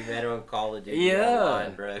 dude. You met her on Call of Duty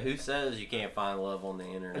online, bro. Who says you can't find love on the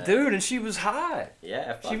internet? Dude, and she was hot.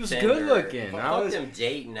 Yeah, she was Tinder. Good looking. Fuck them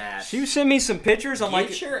dating apps. She sent me some pictures.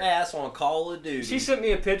 Get your ass on Call of Duty. She sent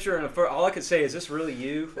me a picture, and all I could say is, "This really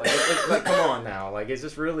you?" Like, like, come on now. Like, is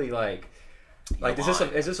this really like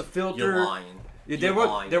is this a filter? You're lying. There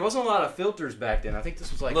wasn't a lot of filters back then. I think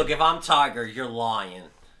this was like... Look, if I'm Tiger, you're lying.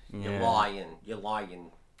 You're lying. You're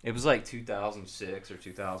lying. It was like 2006 or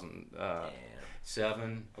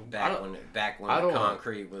 2007. Back when the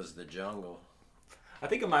concrete was the jungle. I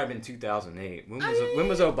think it might have been 2008. When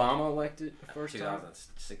was Obama elected the first time?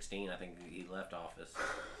 2016, I think he left office.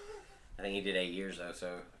 I think he did 8 years though,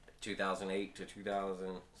 so 2008 to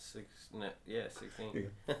 2006. Yeah, 16.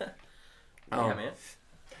 Yeah, man.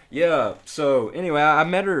 Yeah. So anyway, I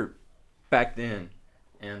met her back then,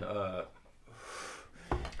 and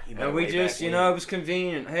we just, it was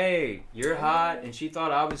convenient. Hey, you're hot, and she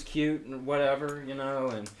thought I was cute and whatever,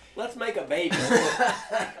 and let's make a baby.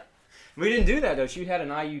 We didn't do that though. She had an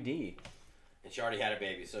IUD, and she already had a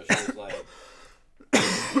baby, so she was like,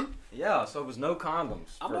 yeah. So it was no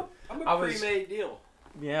condoms. I'm a pre-made deal.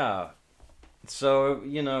 Yeah. So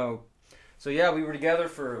so yeah, we were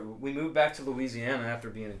together we moved back to Louisiana after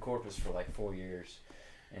being in Corpus for like 4 years,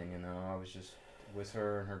 and I was just with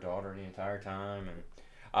her and her daughter the entire time, and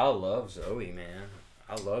I love Zoe, man.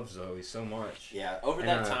 I love Zoe so much. Yeah, over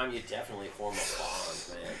that time, you definitely form a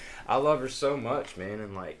bond, man. I love her so much, man,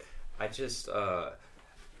 and like, I just, I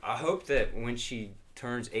hope that when she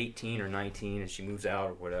turns 18 or 19 and she moves out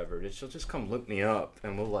or whatever, that she'll just come look me up,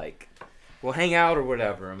 and we'll hang out or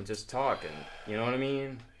whatever, and just talk, and you know what I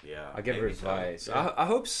mean? Yeah. I'll give her advice. So. Yeah. I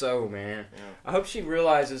hope so, man. Yeah. I hope she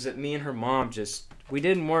realizes that me and her mom we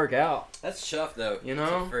didn't work out. That's tough, though,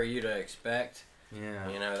 for you to expect. Yeah.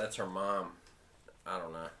 That's her mom. I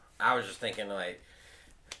don't know. I was just thinking, like,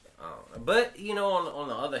 I don't know. But, on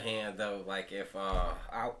the other hand, though, like, if,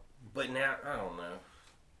 but now, I don't know.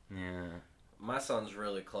 Yeah. My son's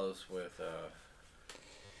really close with,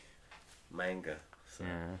 Manga. So.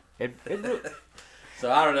 Yeah.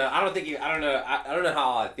 So I don't know. I don't know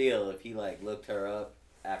how I feel if he like looked her up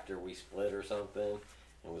after we split or something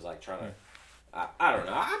and was like trying to. I don't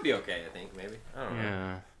know. I'd be okay. I think maybe. I don't know.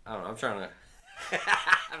 Yeah. I don't know. I'm trying to.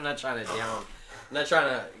 I'm not trying to down. I'm not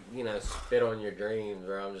trying to spit on your dreams,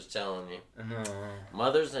 bro. I'm just telling you.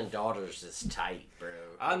 Mothers and daughters is tight, bro.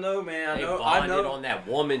 I know, man. They bonded on that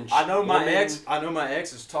woman. I know my ex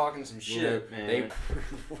is talking some shit, man.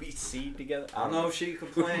 We see together. I know she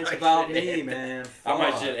complains about me, man. I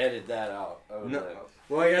might should edit that out. No.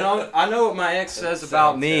 Well, I know what my ex says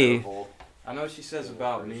about me. Terrible. I know she says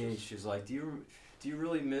about me. She's like, do you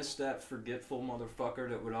really miss that forgetful motherfucker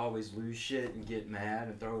that would always lose shit and get mad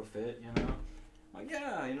and throw a fit? Like,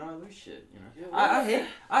 yeah, I lose shit, Yeah,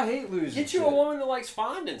 I hate losing Get you shit. a woman that likes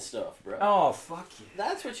finding stuff, bro. Oh, fuck you.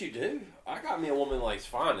 That's what you do. I got me a woman that likes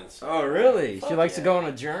finding stuff. Oh, really? She likes to go on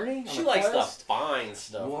a journey? She likes to find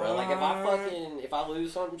stuff, bro. Like, if I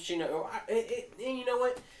lose something, and you know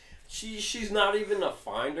what? She's not even a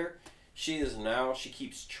finder. She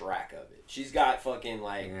keeps track of it. She's got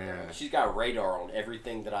she's got radar on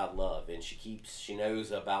everything that I love, and she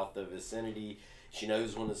knows about the vicinity. She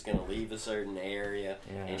knows when it's going to leave a certain area,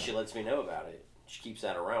 and she lets me know about it. She keeps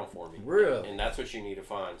that around for me. Really? And that's what you need to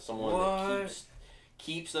find. Someone that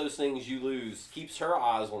keeps those things you lose, keeps her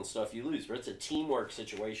eyes on stuff you lose. But it's a teamwork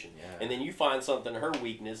situation. Yeah. And then you find something, her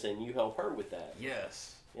weakness, and you help her with that.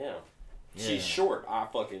 Yes. Yeah. She's short. I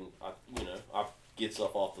get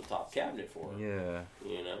stuff off the top cabinet for her. Yeah.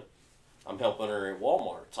 I'm helping her at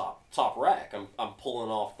Walmart, top rack. I'm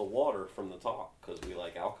pulling off the water from the top because we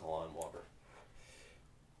like alkaline water.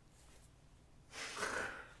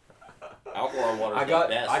 Alkaline water. I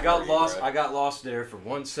got lost there for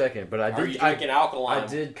 1 second, but I did. Are you drinking alkaline? I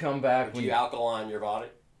did come back. Would you alkaline your body?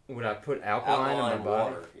 Would I put alkaline in my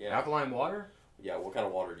body? Water. Yeah. Alkaline water? Yeah. What kind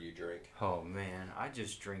of water do you drink? Oh man, I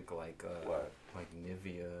just drink like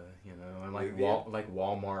Nivea, and like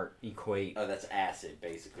Walmart Equate. Oh, that's acid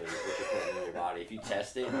basically. What you're putting in your body. If you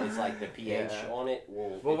test it, it's like the pH on it.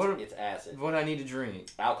 It's acid. What I need to drink?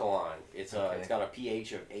 Alkaline. It's got a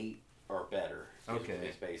pH of 8 or better. Okay.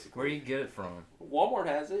 It's basically. Where do you get it from? Walmart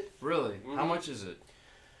has it. Really? Mm-hmm. How much is it?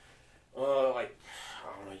 I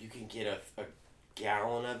don't know. You can get a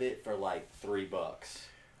gallon of it for like $3,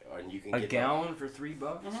 and you can get a gallon for $3.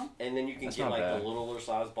 Mm-hmm. And then you can get like the littler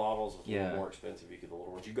size bottles. It's a little more expensive. You get the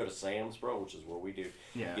little ones. You go to Sam's, bro, which is what we do.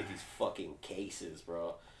 Yeah. You get these fucking cases,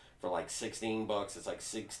 bro. For like $16, it's like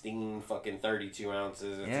 16 fucking 32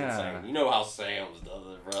 ounces. It's insane. You know how Sam's does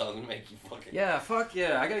it, bro. They make you fucking... Yeah, fuck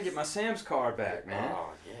yeah. I gotta get my Sam's card back, man.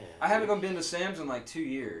 Oh, yeah. I haven't been to Sam's in like 2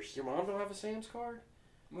 years. Your mom don't have a Sam's card?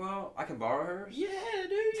 Well, I can borrow hers. Yeah,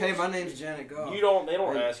 dude. Hey, my name's Janet Goff. They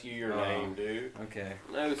don't ask you your name, dude. Okay.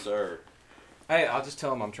 No, sir. Hey, I'll just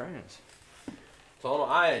tell them I'm trans. Tell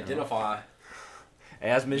them I identify.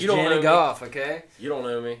 As Miss Janet Goff, okay? You don't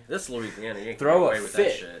know me. This is Louisiana. You ain't throw away a with fit,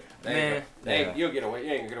 that shit. man. You don't get away.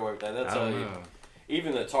 You ain't gonna get away with that. That's all.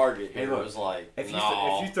 Even the Target here was like, if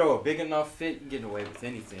you throw a big enough fit, you can get away with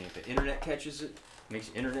anything. If the internet catches it, makes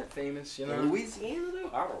the internet famous, you know. In Louisiana though,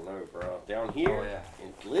 I don't know, bro. Down here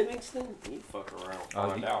in Livingston, you fuck around,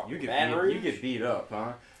 find out. You get beat up,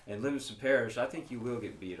 huh? In Livingston Parish, I think you will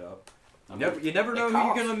get beat up. You never know who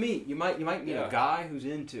you're gonna meet. You might meet a guy who's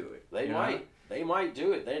into it. They might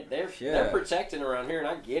do it. They're protecting around here, and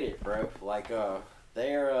I get it, bro. Like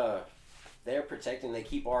they're protecting. They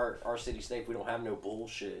keep our city safe. We don't have no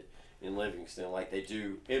bullshit in Livingston like they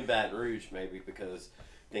do in Baton Rouge, maybe because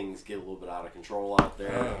things get a little bit out of control out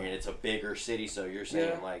there, and it's a bigger city. So you're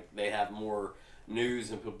saying like they have more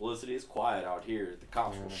news and publicity. It's quiet out here. The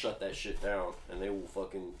cops will shut that shit down, and they will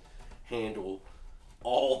fucking handle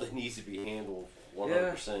all that needs to be handled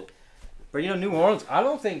 100%. But New Orleans, I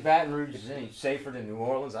don't think Baton Rouge is any safer than New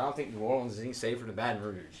Orleans. I don't think New Orleans is any safer than Baton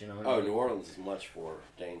Rouge. You know what I mean? New Orleans is much more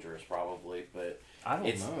dangerous, probably, but I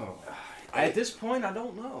don't know. At this point, I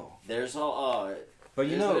don't know. There's but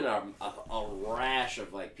there's been a rash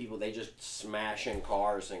of like people. They just smashing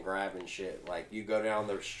cars and grabbing shit. Like you go down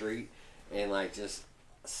the street and like just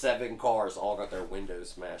 7 cars all got their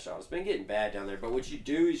windows smashed out. It's been getting bad down there. But what you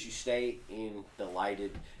do is you stay in the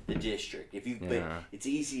district. But it's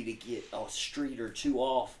easy to get a street or 2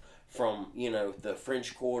 off from the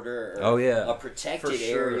French Quarter or a protected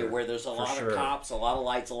area where there's a lot of cops, a lot of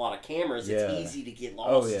lights, a lot of cameras. It's easy to get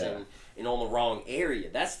lost and on the wrong area.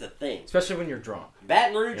 That's the thing. Especially when you're drunk.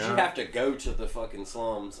 Baton Rouge, you have to go to the fucking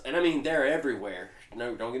slums, and I mean they're everywhere.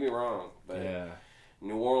 No, don't get me wrong, but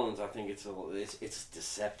New Orleans, I think it's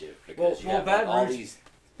deceptive because you have all these.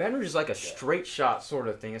 Baton Rouge is like a straight shot sort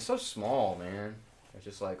of thing. It's so small, man. It's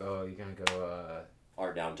just like, oh, you're gonna go.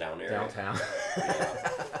 Our downtown area. Downtown.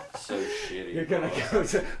 So shitty. You're gonna go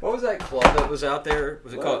to what was that club that was out there?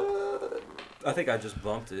 Was it called? I think I just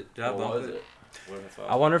bumped it. Did I bump it?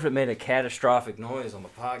 I wonder if it made a catastrophic noise on the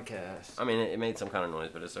podcast. I mean, it made some kind of noise,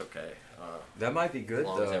 but it's okay. That might be good, as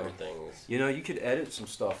long though. As everything's... you could edit some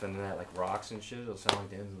stuff into that, like rocks and shit. It'll sound like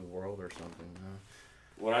the end of the world or something.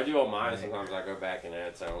 When I do on mine, sometimes I go back and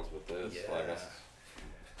add sounds with this. Yeah.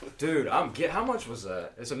 Dude, how much was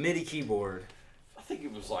that? It's a MIDI keyboard. I think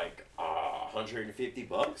it was like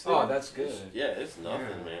 $150. Oh, that's good. It's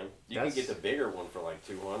nothing, man. You can get the bigger one for like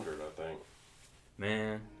 $200, I think.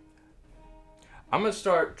 Man. I'm going to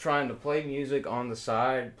start trying to play music on the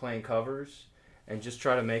side, playing covers, and just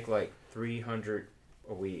try to make like 300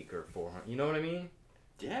 a week or 400. You know what I mean?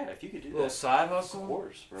 Yeah, if you could do that. A little side hustle? Of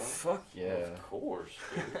course, bro. Fuck yeah. Of course,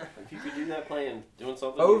 dude. If you could do that doing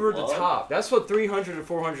something over the top. That's what $300 to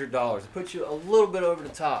 $400. It puts you a little bit over the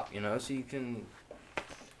top, so you can...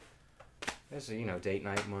 That's date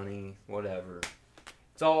night money, whatever.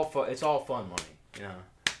 It's all fun money,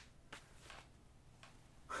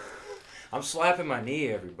 I'm slapping my knee,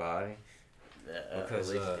 everybody.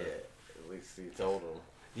 Because at least you told them.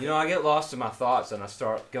 I get lost in my thoughts and I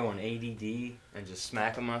start going ADD and just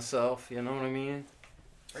smacking myself. You know what I mean?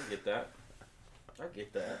 I get that.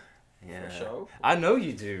 Yeah. For sure. I know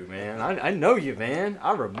you do, man. I know you, man.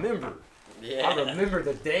 I remember. Yeah. I remember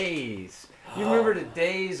the days. You remember the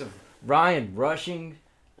days of Ryan Rushing?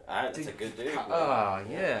 That's a good dude. Oh,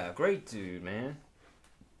 yeah. Great dude, man.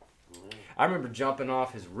 I remember jumping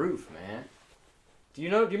off his roof, man. Do you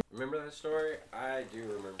remember that story? I do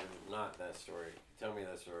remember not that story. Tell me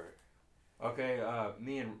that story. Okay, I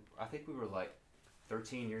think we were like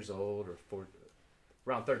 13 years old or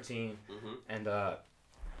around 13, and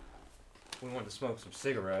we wanted to smoke some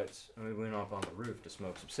cigarettes, and we went up on the roof to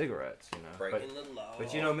smoke some cigarettes, Breaking the law. But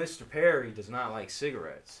Mr. Perry does not like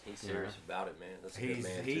cigarettes. He's serious about it, man. That's a good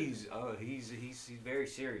man, he's very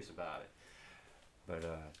serious about it. But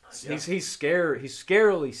he's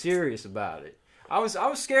scarily serious about it. I was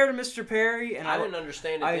scared of Mr. Perry, and I didn't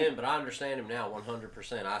understand it then, but I understand him now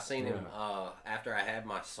 100%. I seen him after I had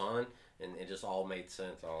my son, and it just all made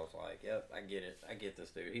sense. I was like, "Yep, I get it. I get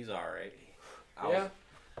this dude. He's all right." I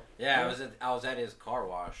was at his car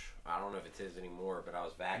wash. I don't know if it's his anymore, but I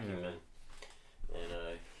was vacuuming, and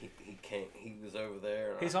he was over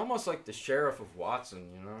there. He's almost like the sheriff of Watson,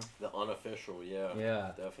 The unofficial,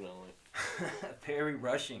 yeah, definitely. Perry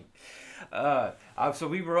Rushing. So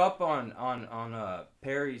we were up on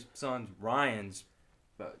Perry's son Ryan's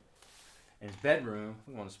in his bedroom.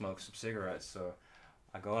 We want to smoke some cigarettes, so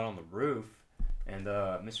I go out on the roof, and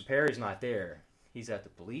Mr. Perry's not there. He's at the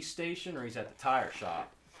police station or he's at the tire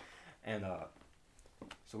shop, and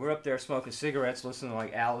so we're up there smoking cigarettes, listening to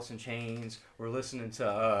like Alice in Chains. We're listening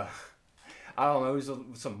to I don't know,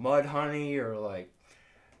 some Mud Honey or like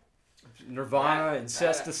Nirvana,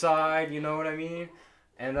 Incesticide, you know what I mean?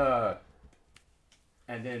 And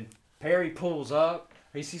then Perry pulls up.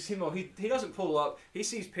 He sees him. He doesn't pull up. He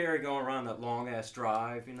sees Perry going around that long ass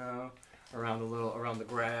drive, you know, around the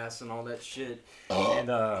grass and all that shit.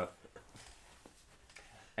 And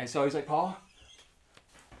so he's like, Paul.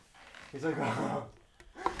 He's like, let's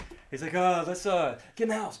get in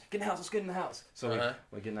the house. Let's get in the house. So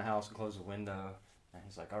we get in the house and close the window. And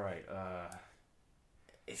he's like, all right.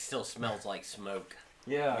 It still smells like smoke.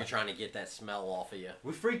 Yeah. You're trying to get that smell off of you.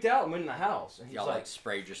 We freaked out and went in the house. And he's y'all like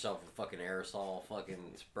sprayed yourself with fucking aerosol,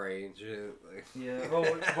 fucking spray and shit. Yeah. Well.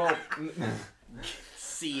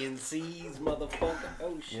 CNCs, motherfucker.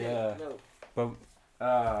 Oh shit. Yeah. No. But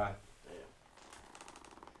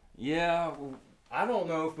yeah. Well, I don't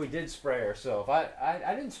know if we did spray ourselves.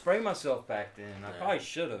 I didn't spray myself back then. I probably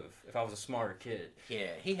should have if I was a smarter kid. Yeah,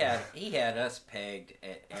 he had us pegged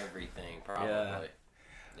at everything probably.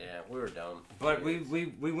 Yeah, we were dumb. But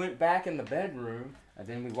we went back in the bedroom and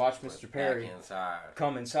then we watched Mr. Perry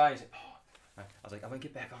come inside and say, I was like, I'm gonna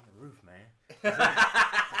get back on the roof, man.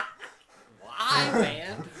 Why,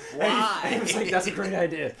 man? Why? He was like, that's a great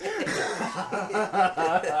idea.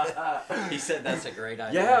 He said that's a great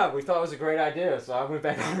idea. Yeah, we thought it was a great idea, so I went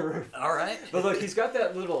back on the roof. All right. But look, he's got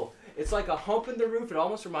that little, it's like a hump in the roof. It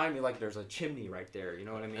almost reminded me like there's a chimney right there. You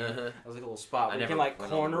know what I mean? It was like a little spot where you can like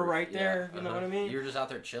corner right there. You know what I mean? You were just out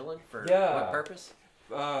there chilling for what purpose?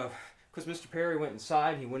 Because Mr. Perry went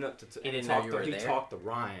inside. He went up to he talked to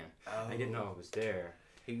Ryan. I didn't know it was there.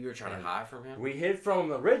 You were trying to hide from him? We hid from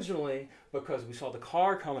him originally because we saw the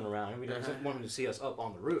car coming around and we didn't want him to see us up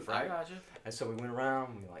on the roof, right? I got you. And so we went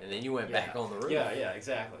around and and then you went back on the roof. Yeah,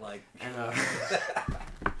 exactly. Like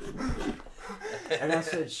and I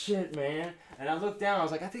said, shit, man. And I looked down, I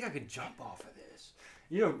was like, I think I could jump off of this.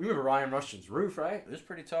 You remember Ryan Rushton's roof, right? It was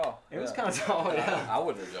pretty tall. It was kind of tall, yeah. I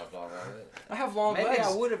wouldn't have jumped off of it. I have long legs. Maybe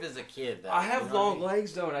I would have as a kid, though. I have long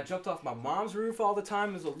legs, though, and I jumped off my mom's roof all the time.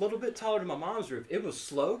 It was a little bit taller than my mom's roof. It was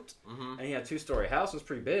sloped, and he had a 2-story house. It was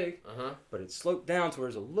pretty big, but it sloped down to where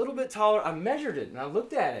it was a little bit taller. I measured it, and I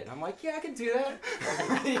looked at it. And I'm like, yeah, I can do that.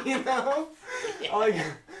 You know?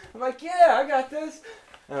 I'm like, yeah, I got this.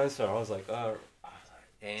 And so I was like,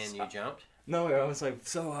 and you jumped? No, I was like,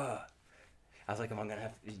 I was like, am I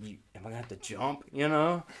gonna have to jump? You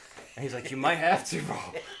know? And he's like, you might have to, bro.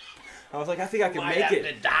 I was like, I think I can make it.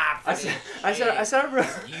 To die for I said,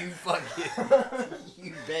 you fucking,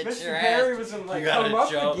 you bet Mr. your Perry ass. was like, come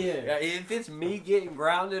up jump. again. If it's me getting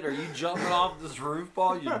grounded or you jumping off this roof,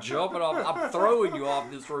 Paul, you're jumping off. I'm throwing you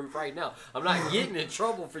off this roof right now. I'm not getting in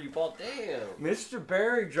trouble for you, Paul. Damn. Mr.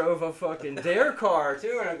 Perry drove a fucking dare car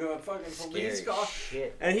too, and I go a fucking police car.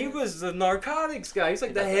 Shit. And he was the narcotics guy. He's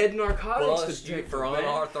like the head narcotics detective for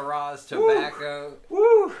unauthorized tobacco.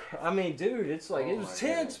 Woo! I mean, dude, it's like it was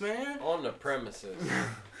tense, man. On the premises.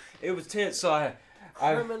 It was tense, so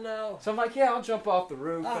Criminal. So I'm like, yeah, I'll jump off the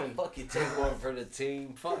roof. And fuck you, take one for the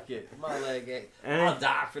team. Fuck it. My leg ain't. I'll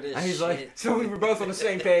die for this shit. And he's like, so we were both on the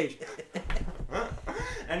same page.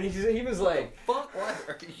 And he was like, fuck,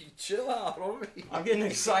 what? You chill out on me. I'm getting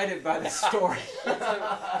excited by the story.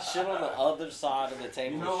 Shit on the other side of the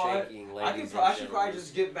table, you know shaking, what? I should probably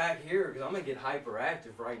just get back here because I'm going to get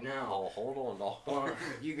hyperactive right now. Oh, hold on.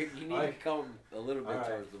 You need to come a little bit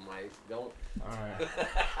towards the mic. Don't. Alright.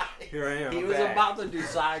 Here I am. He was about to do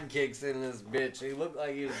sidekicks in this bitch. He looked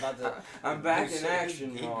like he was about to. I'm back in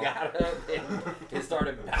action. He got up and he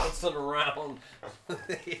started bouncing around.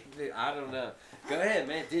 I don't know. Go ahead,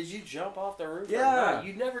 man. Did you jump off the roof? Yeah. Or not?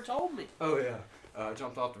 You never told me. Oh yeah. I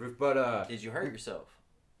jumped off the roof, but did you hurt yourself?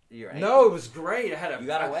 No, it was great. You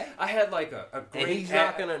got away? I had like a great. And he's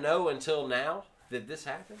not gonna know until now that this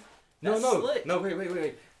happened. No, wait. No.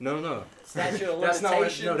 Statute of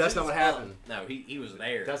limitations. That's not what happened. No, he was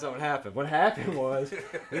there. That's not what happened. What happened was,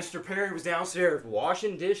 Mr. Perry was downstairs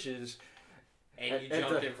washing dishes. And you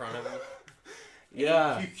jumped in front of him.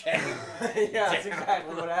 Yeah. Yeah, that's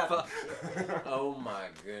exactly what happened. Oh my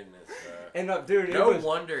goodness, bro. And dude, no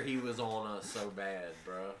wonder he was on us so bad,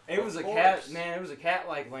 bro. It was a cat, man. It was a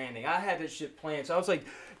cat-like landing. I had this shit planned, so I was like,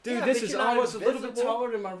 dude, this is almost a little bit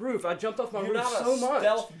taller than my roof. I jumped off my roof so much. You're not a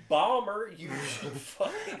stealth bomber. You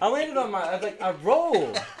fucking. I landed on my. I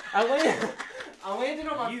rolled. I landed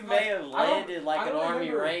on my. You may have landed like an Army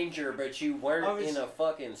Ranger, but you weren't in a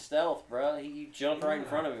fucking stealth, bro. You jumped right in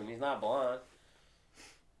front of him. He's not blind.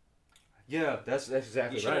 Yeah, that's exactly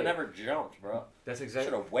right. You should have never jumped, bro. That's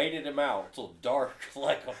exactly. Should have waited him out until dark,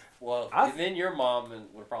 and then your mom would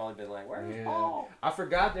have probably been like, "Where's Paul?" I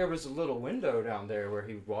forgot there was a little window down there where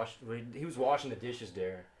he was washing the dishes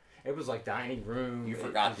there, It was like dining room. You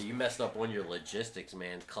forgot that you messed up on your logistics,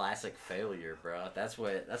 man. Classic failure, bro. That's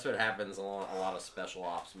what happens on a lot of special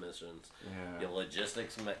ops missions. Yeah. Your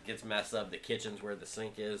logistics gets messed up. The kitchen's where the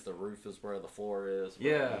sink is. The roof is where the floor is.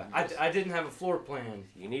 Yeah, I didn't have a floor plan.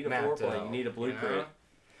 You need a floor plan. You need a blueprint. You know?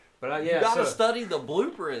 But you gotta study the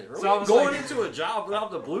blueprint. So going into a job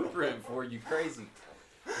without the blueprint for you crazy.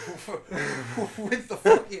 with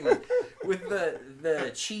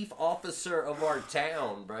the chief officer of our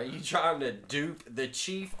town, bro. You trying to dupe the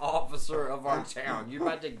chief officer of our town. You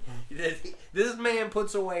about to this man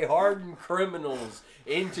puts away hardened criminals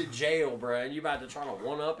into jail, bro, and you about to try to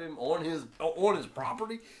one up him on his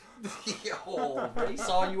property. Yo, bro, he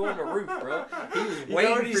saw you on the roof, bro. He was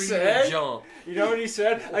waiting for you to jump. You know what he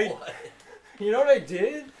said? You know what I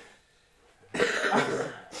did?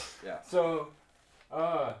 Yeah. So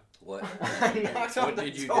what? I knocked on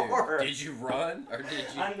the door. Did you run or did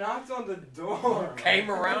you? I knocked on the door.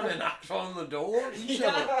 Came around and knocked on the door.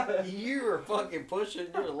 You were fucking pushing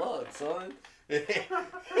your luck, son.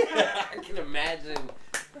 I can imagine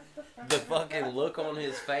the fucking look on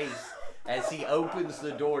his face as he opens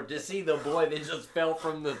the door to see the boy that just fell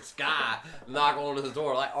from the sky knock on his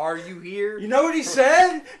door. Like, are you here? You know what he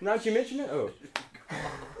said? Now that you mention it,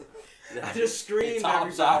 I just screamed. It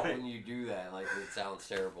tops out when you do that. Like, it sounds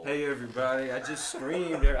terrible. Hey, everybody! I just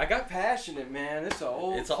screamed. I got passionate, man. It's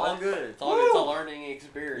all good. It's a learning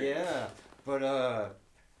experience. Yeah, but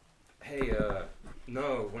hey,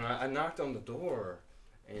 no. When I knocked on the door,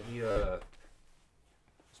 and he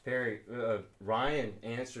Ryan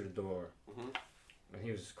answered the door, and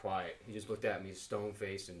he was just quiet. He just looked at me, stone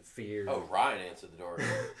faced in fear. Oh, Ryan answered the door.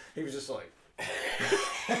 He was just like.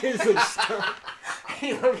 He was like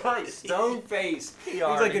he looked like stone faced. He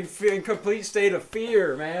was like in complete state of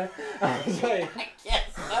fear, man. I was like, I guess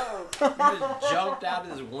so. He just jumped out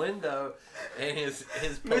his window, and his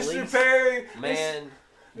police Mr. Perry, man,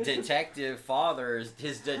 detective father is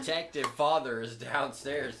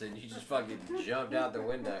downstairs, and he just fucking jumped out the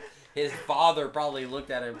window. His father probably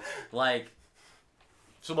looked at him like,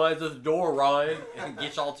 somebody's at the door, Ryan, and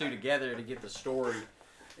get y'all two together to get the story.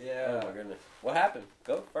 Yeah. Oh my goodness. What happened?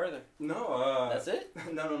 Go further. No, that's it?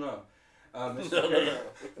 No.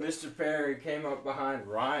 Mr. Perry came up behind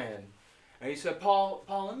Ryan, and he said, Paul,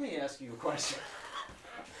 let me ask you a question.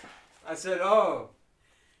 I said,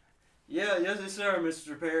 yes, sir,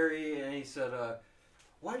 Mr. Perry. And he said,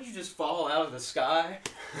 why did you just fall out of the sky?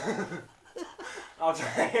 I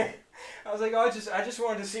was like, I just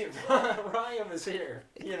wanted to see if Ryan was here,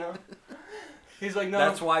 you know? He's like, no.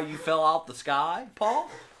 That's why you fell out the sky, Paul?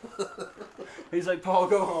 He's like, Paul,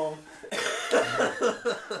 go home.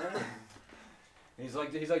 he's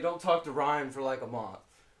like, don't talk to Ryan for like a month.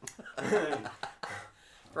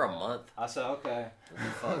 For a month? I said, okay.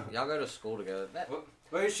 Fuck, y'all go to school together.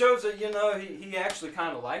 But it shows that, you know, he actually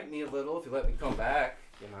kind of liked me a little if he let me come back,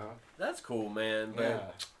 you know. That's cool, man. But yeah.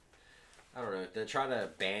 I don't know. To try to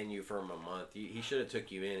ban you from a month, he should have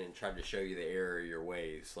took you in and tried to show you the error of your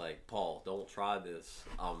ways. Like, Paul, don't try this.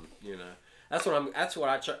 You know.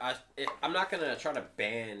 I'm not gonna try to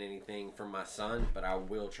ban anything from my son, but I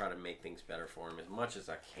will try to make things better for him as much as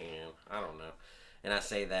I can. I don't know, and I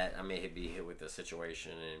say that I may be hit with the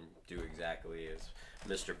situation and do exactly as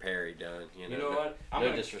Mr. Perry done. You know what?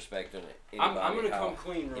 No disrespect on it. I'm gonna come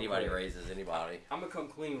clean real anybody quick. raises anybody. I'm gonna come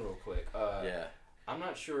clean real quick. Yeah. I'm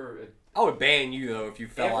not sure. I would ban you though if you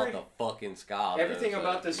fell out the fucking sky. Everything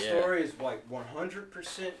about this story is like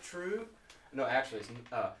 100% true. No, actually, it's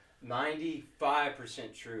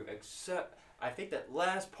 95% true, except I think that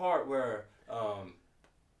last part where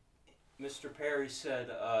Mr. Perry said,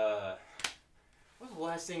 what was the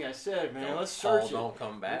last thing I said, man? Let's search it. Don't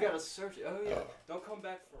come back. We gotta search it. Oh, yeah. Don't come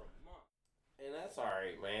back for a month. And that's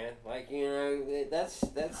alright, man. Like, you know, that's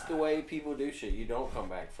the way people do shit. You don't come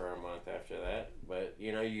back for a month after that. But,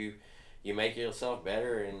 you know, you make yourself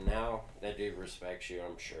better, and now that dude respects you,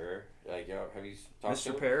 I'm sure. Like, have you talked to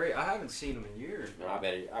him? Mr. Perry? I haven't seen him in years. No, I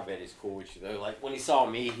bet he's cool with you, though. Like, when he saw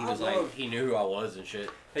me, he knew who I was and shit.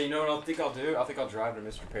 Hey, you know what I think I'll do? I think I'll drive to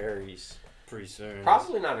Mr. Perry's pretty soon.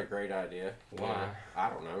 Probably not a great idea. Why? I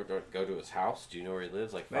don't know. Go to his house. Do you know where he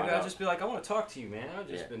lives? Like, maybe I'll just be like, I want to talk to you, man. I've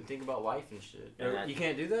just been thinking about life and shit. You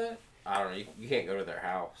can't do that? I don't know. You can't go to their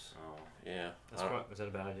house. Oh. Yeah. Is that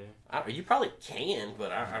a bad idea? You probably can,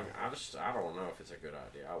 but I don't know if it's a good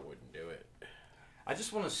idea. I wouldn't do it. I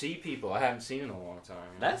just want to see people I haven't seen in a long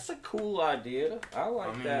time. That's a cool idea. I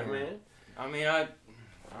like that, man. I mean, I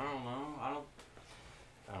don't know. I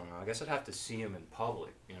don't know. I guess I'd have to see them in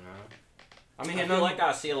public, you know? I feel like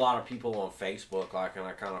I see a lot of people on Facebook, and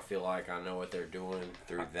I kind of feel like I know what they're doing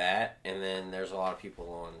through that. And then there's a lot of people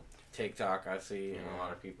on TikTok I see, and a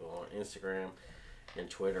lot of people on Instagram and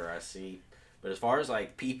Twitter I see. But as far as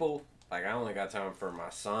like people, like I only got time for my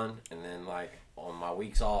son, and then like on my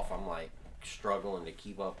weeks off, I'm like struggling to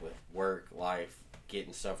keep up with work, life,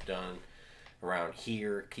 getting stuff done around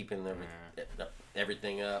here, keeping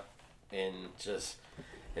everything up, and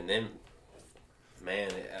then, man,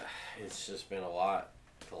 it's just been a lot.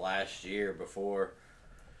 The last year before,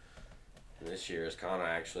 and this year has kind of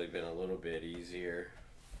actually been a little bit easier.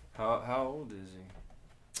 How old is he?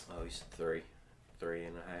 Oh, he's 3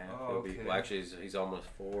 and a half. Oh, okay. Well, actually, he's almost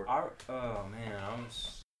 4.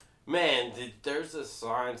 Man, there's this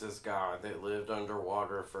scientist guy that lived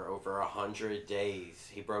underwater for over 100 days.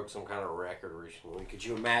 He broke some kind of record recently. Could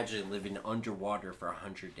you imagine living underwater for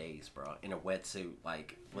 100 days, bro? In a wetsuit,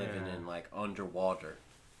 like, living in, like, underwater.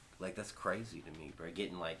 Like, that's crazy to me, bro.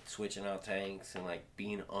 Getting, like, switching out tanks and, like,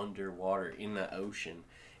 being underwater in the ocean.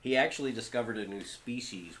 He actually discovered a new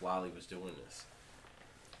species while he was doing this.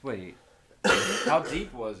 Wait. How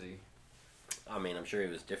deep was he? I mean, I'm sure it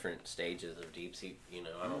was different stages of deep sea. You know,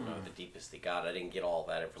 I don't know the deepest he got. I didn't get all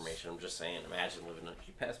that information. I'm just saying, imagine living. Can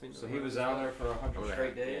you pass me? So he was out there for 100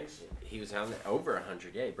 straight days. Yeah, he was out there over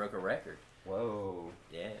 100. Yeah, he broke a record. Whoa.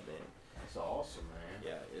 Yeah, man. That's awesome, man.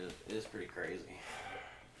 Yeah, it is pretty crazy.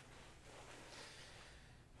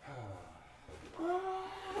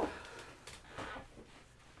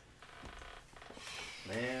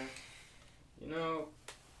 Man, you know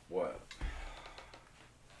what?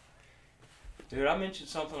 Dude, I mentioned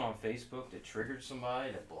something on Facebook that triggered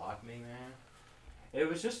somebody that blocked me, man. It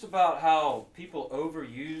was just about how people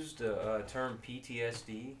overuse the term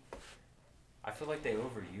PTSD. I feel like they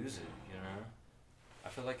overuse it, you know? I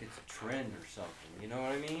feel like it's a trend or something, you know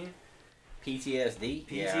what I mean? PTSD?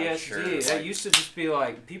 PTSD. Yeah, sure. That used to just be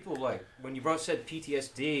like, people like, when you said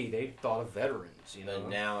PTSD, they thought of veterans, you know? But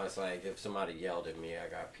now it's like, if somebody yelled at me, I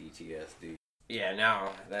got PTSD. Yeah,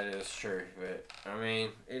 now that is true, but I mean,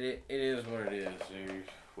 it is what it is, dude.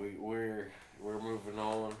 We're moving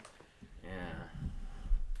on. Yeah.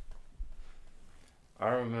 I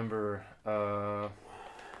remember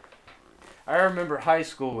high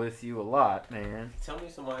school with you a lot, man. Tell me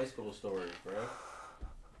some high school stories, bro.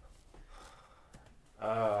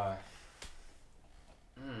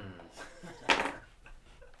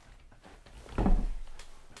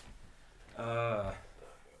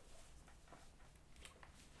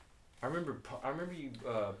 I remember you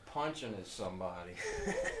punching at somebody.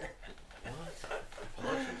 What?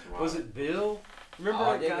 Punching somebody? Was it Bill?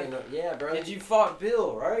 Remember that guy? Yeah, bro. Did you fought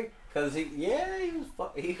Bill, right? Cause he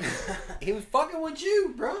was fucking with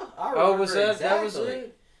you, bro. Was that? Exactly. That was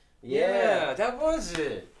it. Yeah, that was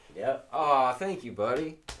it. Yep. Aw, thank you,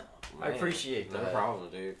 buddy. Man, I appreciate that. No problem,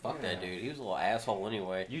 dude. Fuck that dude. He was a little asshole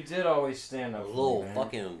anyway. You did always stand up for me, little man.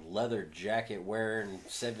 fucking leather jacket wearing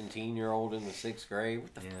 17-year-old in the 6th grade.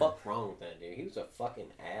 What the fuck wrong with that dude? He was a fucking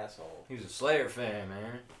asshole. He was a Slayer fan,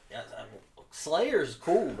 man. Yeah, Slayer's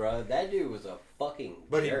cool, bro. That dude was a fucking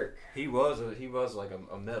jerk. He was like a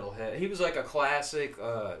metalhead. He was like a classic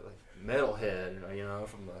metalhead, you know,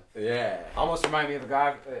 from the... Yeah. Almost reminded me of a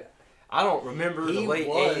guy... I don't remember the late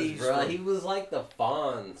 80s. Bro. He was like the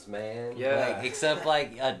Fonz, man. Yeah. Like, except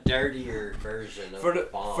like a dirtier version of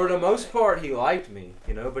Fonz. For the most part, he liked me,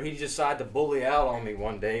 you know, but he decided to bully out on me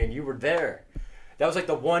one day, and you were there. That was like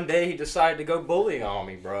the one day he decided to go bully on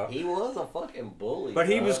me, bro. He was a fucking bully, but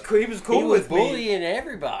bro. he was cool with me. He was bullying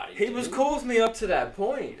everybody. He was cool with me up to that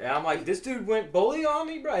point. And I'm like, this dude went bully on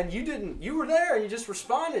me, bro. And you didn't. You were there, and you just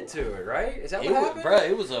responded to it, right? Is that what happened? Bro,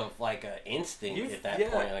 it was an instinct at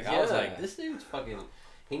that point. Like, I was like, this dude's fucking...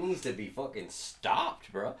 He needs to be fucking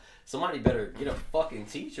stopped, bro. Somebody better get a fucking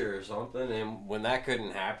teacher or something. And when that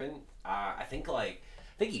couldn't happen, I think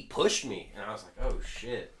he pushed me. And I was like, oh,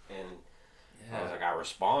 shit. And... I was like, I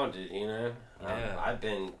responded, you know. Yeah. I've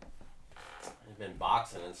been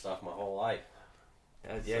boxing and stuff my whole life.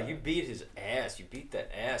 Yeah, you beat his ass. You beat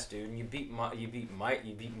that ass, dude, and you beat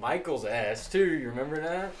Michael's ass too. You remember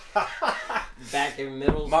that? Back in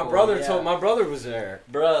middle school. My brother was there.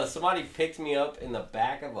 Bruh, somebody picked me up in the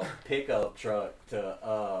back of a pickup truck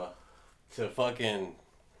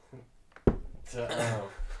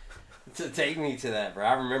to take me to that, bro.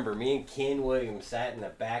 I remember me and Ken Williams sat in the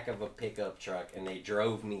back of a pickup truck, and they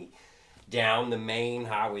drove me down the main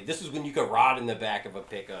highway. This is when you could ride in the back of a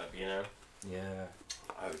pickup, you know? Yeah.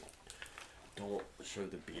 Don't show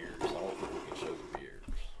the beards. I don't think we can show the beards.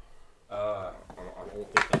 I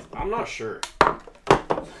don't think that's... I'm not sure.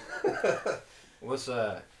 What's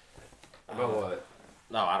that? About what?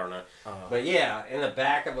 No, I don't know. But yeah, in the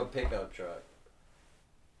back of a pickup truck.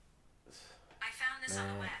 I found this on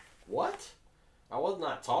the web. What? I was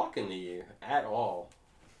not talking to you at all.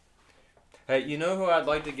 Hey, you know who I'd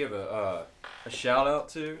like to give a shout out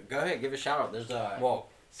to? Go ahead, give a shout out. There's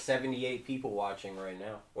 78 people watching right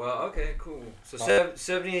now. Well, okay, cool. So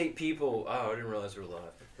 78 people. Oh, I didn't realize we were live.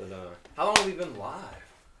 But how long have we been live?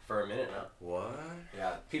 For a minute now. What?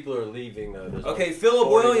 Yeah, people are leaving though. There's okay, Philip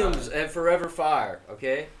Williams at Forever Fire.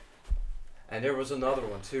 Okay. And there was another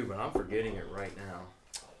one too, but I'm forgetting it right now.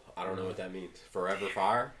 I don't know what that means. Forever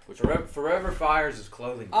Fire? Forever Fire is his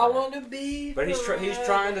clothing brand. I want to be. But he's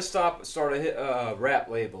trying to start a rap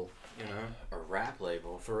label. You know. A rap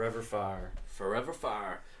label. Forever Fire. Forever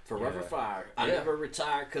Fire. Forever Fire. I never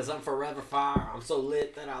retire because I'm Forever Fire. I'm so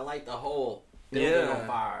lit that I light the whole building on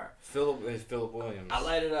fire. Philip Williams. I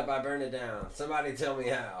light it up. I burn it down. Somebody tell me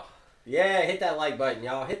how. Yeah, hit that like button,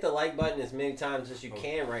 y'all. Hit the like button as many times as you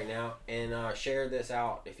can right now. And share this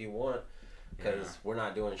out if you want. Because we're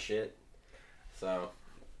not doing shit. So,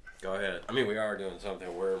 go ahead. I mean, we are doing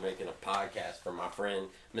something. We're making a podcast for my friend,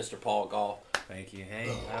 Mr. Paul Gall. Thank you.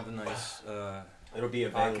 Hey, have a nice it'll be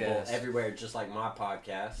available everywhere, just like my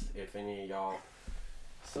podcast. If any of y'all...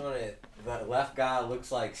 the left guy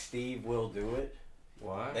looks like Steve Will Do It.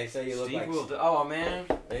 What? They say you look like... Steve Will Do... Oh, man.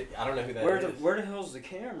 I don't know who that is. Where the hell's the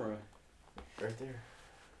camera? Right there.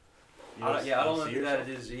 I don't know who that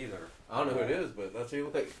is either. I don't know who it is, but that's who you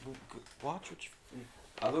look like. Watch what you...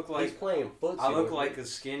 I look like... He's playing footsie. I look like a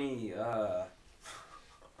skinny... I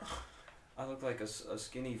look like a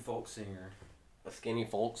skinny folk singer. A skinny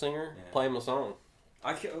folk singer? Yeah. Play him a song.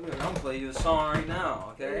 I'm gonna play you a song right now,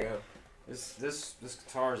 okay? There you go. This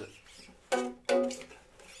guitar is...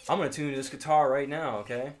 I'm gonna tune this guitar right now,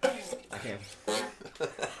 okay? I can't...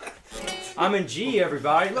 I'm in G,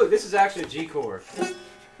 everybody. Look, this is actually a G chord.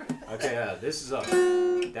 Okay, this is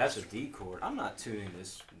that's a D chord. I'm not tuning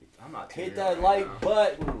this. I'm not tuning Hit that like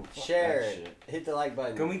button. Share it. Hit the like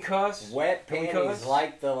button. Can we cuss? Wet Panties,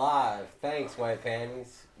 like the live. Thanks, Wet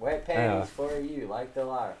Panties. Wet Panties for you, like the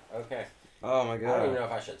live. Okay. Oh my god. I don't even know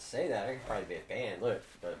if I should say that. I could probably be a band. Look,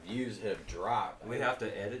 the views have dropped. We have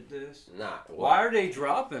to edit this? Nah. Why are they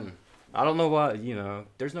dropping? I don't know why,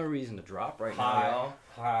 there's no reason to drop right now,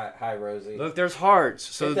 y'all. Hi, Rosie. Look, there's hearts.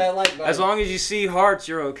 So hit that like button. As long as you see hearts,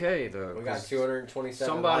 you're okay, though. We got 227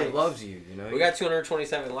 Somebody likes. loves you, We got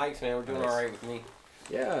 227 likes, man. We're doing all right with me.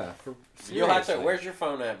 Yeah. You'll have to. Where's your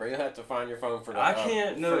phone at, bro? You'll have to find your phone for the. I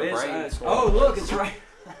can't. No, it's. Oh, look, it's right.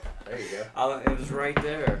 There you go. It was right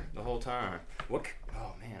there the whole time. What?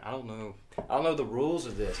 Oh man, I don't know. I don't know the rules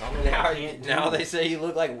of this. I don't know. Now they say you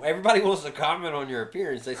look like. Everybody wants to comment on your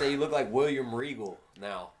appearance. They say you look like William Regal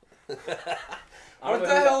now. What the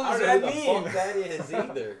hell does that mean? I don't know who the fuck that is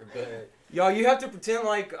either. But y'all, you have to pretend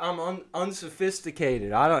like I'm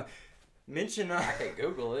unsophisticated. I don't mention. I can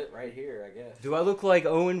Google it right here, I guess. Do I look like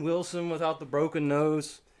Owen Wilson without the broken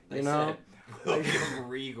nose? You know. William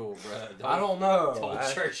Regal, bro. I don't know.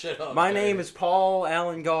 Don't church it up. My name is Paul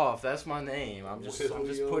Allen Goff. That's my name. I'm just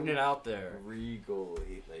putting it out there. Regal,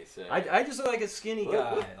 they say. I just look like a skinny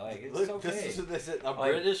guy. It's okay. This is a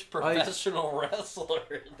British professional wrestler.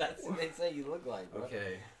 That's what they say you look like, bro.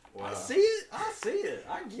 Okay. Wow. I see it.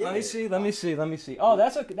 I get it. Let me see. Oh,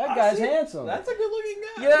 that guy's handsome. That's a good looking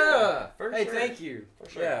guy. Yeah. Hey, sure. thank you. For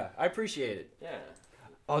sure. Yeah, I appreciate it. Yeah.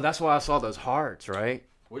 Oh, that's why I saw those hearts, right?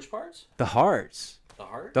 Which parts? The hearts. The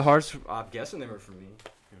hearts? The hearts, I'm guessing they were for me.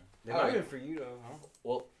 Yeah. They might have been for you, though, huh?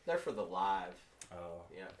 Well, they're for the live. Oh.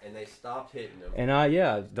 Yeah, and they stopped hitting them. And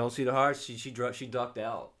don't see the hearts. She ducked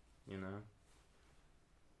out,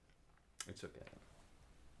 It's okay.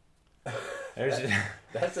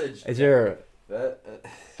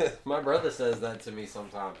 My brother says that to me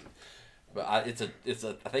sometimes. But I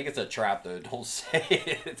think it's a trap though. Don't say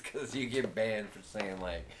it because you get banned for saying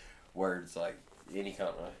like words like any kind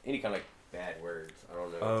of bad words. I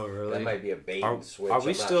don't know. Oh really? That might be a bait and switch. Are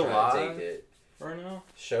we still live right now?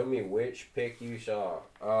 Show me which pic you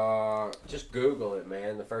saw. Just Google it,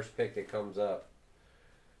 man. The first pic that comes up.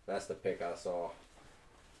 That's the pic I saw.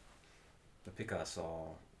 The pic I saw.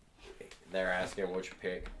 They're asking which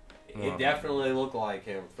pic. It definitely looked like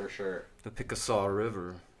him for sure. The Picasso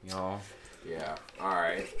River, y'all. Yeah. All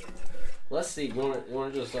right. Let's see. You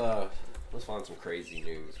want to just let's find some crazy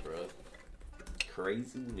news, bro.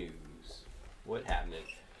 Crazy news. What happened?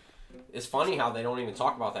 It's funny how they don't even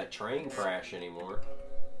talk about that train crash anymore.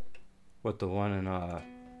 What, the one in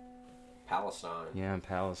Palestine? Yeah, in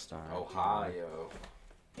Palestine. Ohio.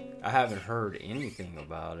 I haven't heard anything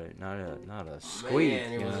about it. Not a squeak.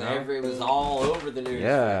 Man, it was all over the news.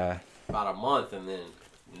 Yeah. For about a month and then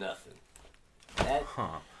nothing.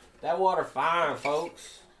 That water fine,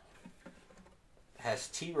 folks. Has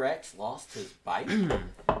T-Rex lost his bite?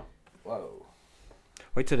 Whoa.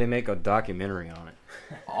 Wait till they make a documentary on it.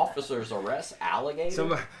 Officers arrest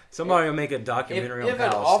alligator. Somebody will make a documentary on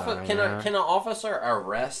Palestine. Can an officer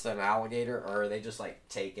arrest an alligator, or are they just like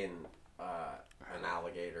taking an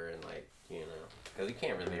alligator and like because you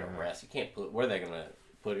can't really arrest. You can't put. Where are they gonna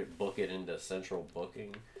book it into central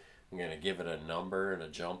booking? I'm gonna give it a number and a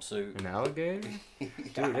jumpsuit. An alligator?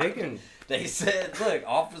 Dude, they can. They said, "Look,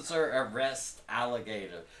 officer arrest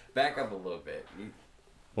alligator." Back up a little bit.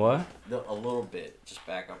 What? A little bit. Just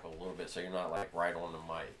back up a little bit so you're not like right on the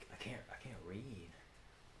mic. I can't read.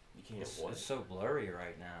 You can't. It's so blurry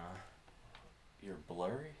right now. You're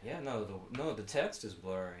blurry? Yeah. No. The text is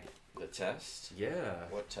blurry. The test? Yeah.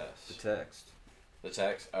 What test? The text. The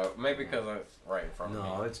text? Oh, maybe because it's right in front of me.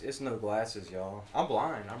 No, it's no glasses, y'all. I'm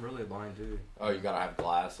blind. I'm really a blind dude. Oh, you gotta have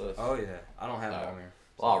glasses? Oh yeah. I don't have them here.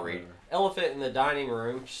 Well, I'll read. Elephant in the dining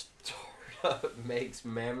room makes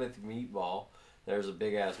mammoth meatball. There's a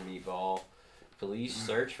big ass meatball. Police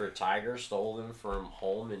search for tiger stolen from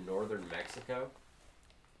home in northern Mexico.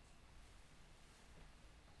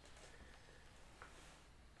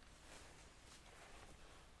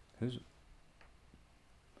 Who's?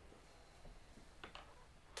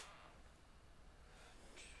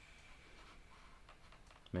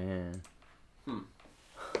 Man.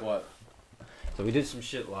 What? So we did some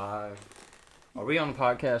shit live. Are we on the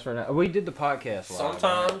podcast right now? We did the podcast live.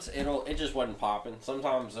 Sometimes it just wasn't popping.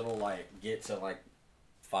 Sometimes it'll like get to like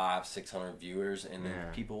 500-600 viewers, and then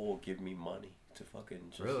people will give me money to fucking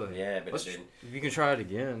just, really. Yeah, but it didn't. You can try it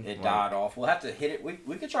again. It died off. We'll have to hit it.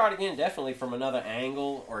 We could try it again, definitely from another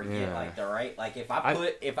angle, or get like the right. Like if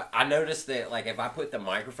I noticed that like if I put the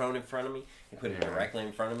microphone in front of me and put it directly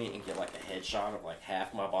in front of me and get like a headshot of like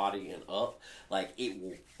half my body and up, like it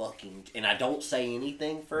will fucking. And I don't say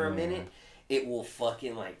anything for a minute. It will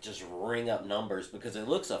fucking like just ring up numbers because it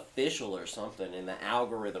looks official or something, and the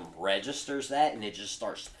algorithm registers that, and it just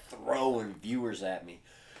starts throwing viewers at me.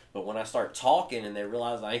 But when I start talking and they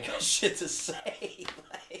realize I ain't got shit to say,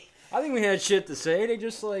 like, I think we had shit to say. They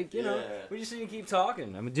just like you know, we just need to keep talking.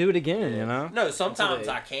 I'm gonna do it again, you know. No, sometimes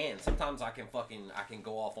I can. Sometimes I can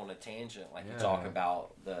go off on a tangent, like you talk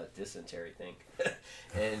about the dysentery thing,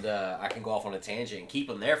 and I can go off on a tangent and keep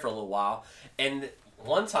them there for a little while. And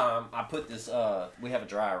one time I put this. We have a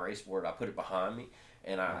dry erase board. I put it behind me,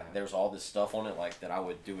 and there was all this stuff on it, like that I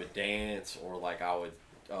would do a dance, or like I would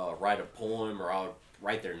write a poem, or I would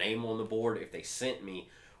write their name on the board if they sent me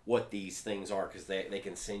what these things are, because they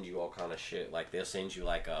can send you all kind of shit. Like they'll send you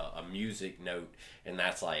like a music note, and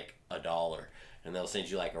that's like $1, and they'll send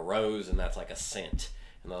you like a rose, and that's like $0.01,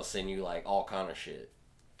 and they'll send you like all kind of shit.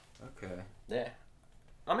 Okay. Yeah,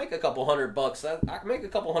 I make a couple $100. I can make a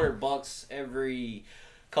couple $100 every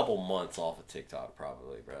couple months off of TikTok,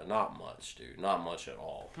 probably, bro. Not much, dude. Not much at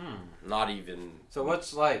all. Not even. So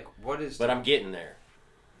what is? But I'm getting there.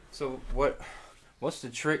 So what's the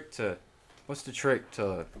trick to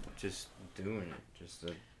just doing it? Just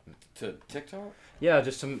to TikTok? Yeah,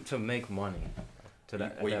 just to make money.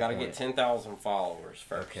 Well, you got to get 10,000 followers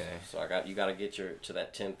first. Okay. So you got to get to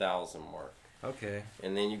that 10,000 mark. Okay.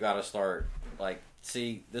 And then you got to start like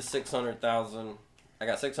see this 600,000. I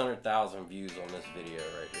got 600,000 views on this video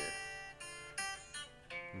right here.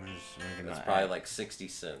 It's probably like 60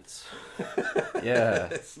 cents. Yeah.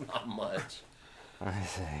 It's not much. I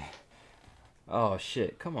say. Oh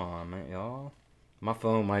shit! Come on, man, y'all. My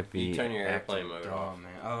phone might be. You turn your airplane mode off.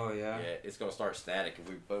 Man. Oh yeah. Yeah, it's gonna start static if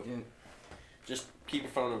we both. Just keep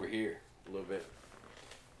your phone over here a little bit.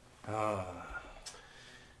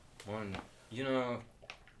 One. You know.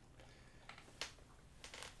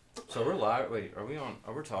 So we're live. Wait, are we on?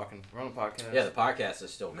 Are we talking? We're on the podcast. Yeah, the podcast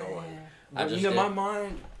is still going. My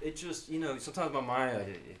mind. It just sometimes my mind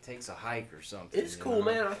it takes a hike or something. It's cool,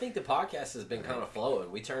 man. I think the podcast has been kind of flowing.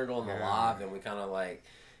 We turned on the live and we kind of like.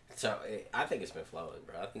 So I think it's been flowing,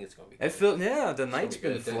 bro. I think it's gonna be good. The night's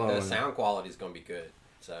been flowing. The sound quality's gonna be good.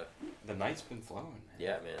 So the night's been flowing, man.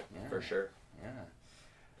 Yeah, man. Yeah. For sure.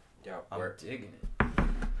 Yeah. I'm digging it.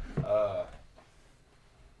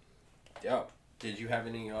 Yeah. Did you have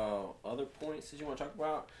any other points that you want to talk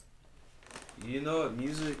about? You know what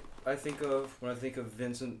music I think of when I think of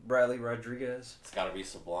Vincent Bradley Rodriguez? It's got to be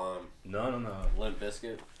Sublime. No. Limp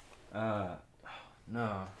Bizkit?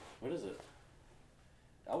 No. What is it?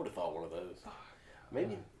 I would have thought one of those.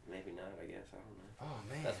 Maybe not, I guess. I don't know. Oh,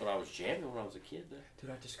 man. That's what I was jamming when I was a kid, though. Dude,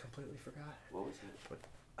 I just completely forgot. What was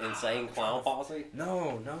it? Insane Clown Posse?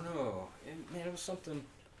 No. Man, it was something...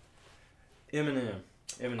 Eminem.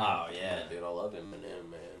 Oh, yeah, dude. I love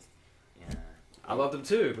Eminem, man. Yeah. I loved him,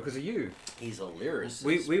 too, because of you. He's a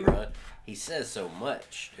lyricist, bro. He says so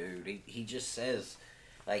much, dude. He just says...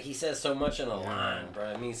 Like, he says so much in a line, bro.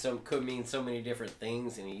 I mean, could mean so many different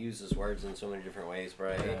things, and he uses words in so many different ways,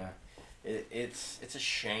 bro. Yeah. It's a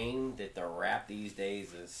shame that the rap these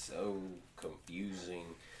days is so confusing.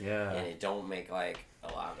 Yeah. And it don't make, like,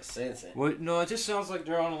 a lot of sense. Well, no, it just sounds like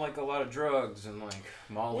they're on, like, a lot of drugs and, like,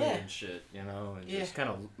 Molly and shit, you know? And just kind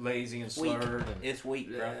of lazy and slurred. And, it's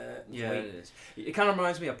weak, bro. It is. It kind of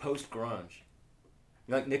reminds me of post-grunge.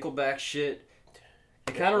 Like, Nickelback shit.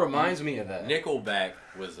 It kind of reminds me of that. Nickelback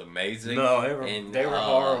was amazing. No, they were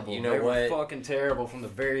horrible. You know they what? were fucking terrible from the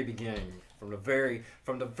very beginning. From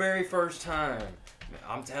the very first time.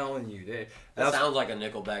 I'm telling you. That sounds like a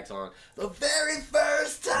Nickelback song. The very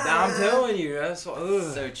first time! I'm telling you. That's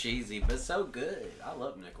so cheesy, but so good. I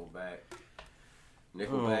love Nickelback.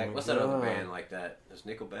 Nickelback. What's that other band like that? There's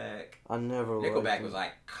Nickelback. I never Nickelback was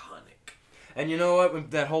iconic. And you know what? When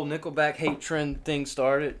that whole Nickelback hate trend thing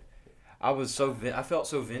started, I felt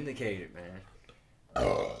so vindicated, man.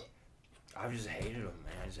 I just hated them,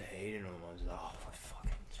 man. I just hated them. I was like,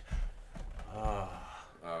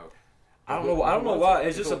 I don't know why.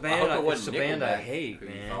 It's just a band. It's a band I hate,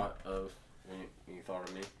 man. You thought of when you thought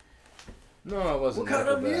of me? No, it wasn't. What kind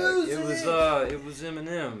of music? It was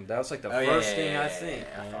Eminem. That was like the first thing I think.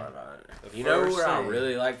 I thought about it. You know who I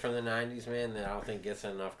really like from the '90s, man? That I don't think gets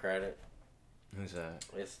enough credit. Who's that?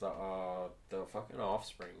 It's the fucking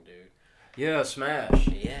Offspring, dude. Yeah, Smash.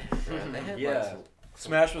 Yeah, bro. They had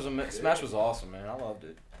Smash was awesome, man. I loved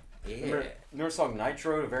it. Yeah. Remember the song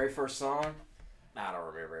Nitro, the very first song? I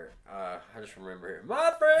don't remember. I just remember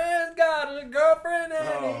my friend's got a girlfriend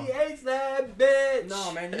and he hates that bitch.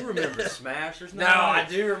 No, man, you remember Smash? No, I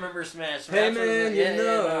do remember Smash. Hey, man,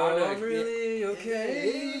 I'm really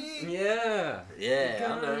okay. Yeah. Yeah,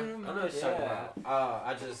 I know what you're talking about.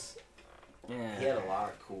 He had a lot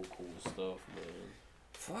of cool stuff, man.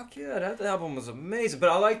 Fuck yeah, that album was amazing.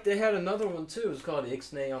 But they had another one too. It was called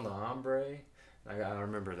Ixnay on the Hombre. I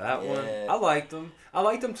remember that one. I liked them. I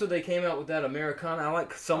liked them till they came out with that Americana. I like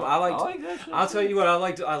that shit. I'll tell you what, I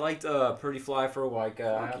liked Pretty Fly for a White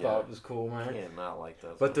Guy. I thought it was cool, man. I can't not like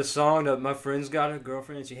that. But the song that my friend's got a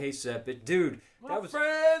girlfriend and she hates that bitch. Dude, my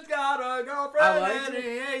friend's got a girlfriend and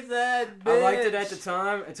he hates that bitch. I liked it at the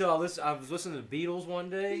time until I was listening to the Beatles one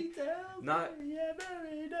day. He tells me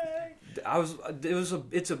every day.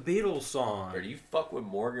 It's a Beatles song. Or do you fuck with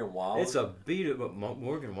Morgan Wallen? It's a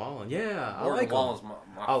Morgan Wallen. Yeah, Morgan Wallen's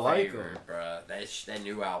my favorite, him. Bro. That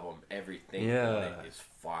new album, everything is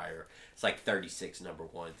fire. It's like 36 number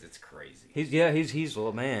ones. It's crazy. He's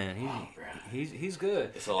little man. He's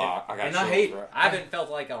good. It's a lot. I haven't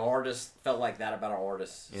felt like that about an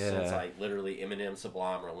artist since like literally Eminem,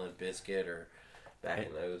 Sublime, or Limp Bizkit, or back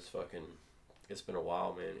in those fucking. It's been a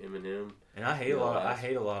while, man. Eminem. And I hate a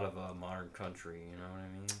lot of modern country. You know what I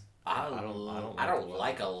mean? I don't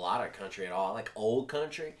like a lot of country at all. I like old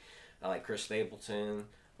country. I like Chris Stapleton.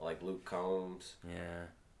 I like Luke Combs. Yeah.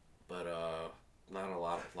 But not a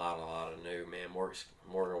lot of new, man.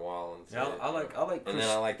 Morgan Wallen. Yeah, I like. And then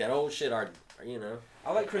I like that old shit. I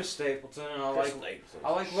like Chris Stapleton. And I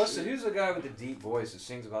like who's the guy with the deep voice that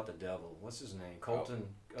sings about the devil? What's his name? Colton.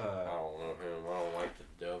 I don't know him. I don't like the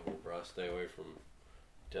devil, bro. I stay away from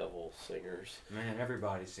devil singers. Man,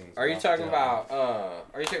 everybody sings. Are you talking about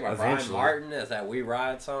Brian Martin? Is that "We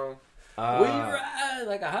Ride" song? We ride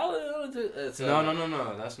like a hallelujah.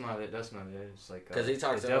 No. That's not it. It's like because he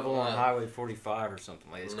talks the devil on Highway 45 or something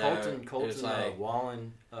like. It's Colton like,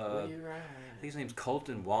 Wallen. We ride. I think his name's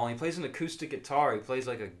Colton Wallen. He plays an acoustic guitar. He plays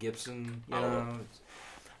like a Gibson. You know.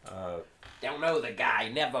 Don't know the guy.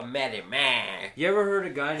 Never met him, man. You ever heard a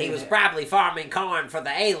guy? He was probably farming corn for the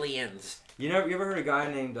aliens. You ever heard a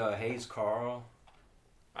guy named Hayes Carl?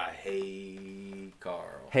 I hate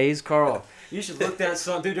Carl. Hayes Carl. You should look that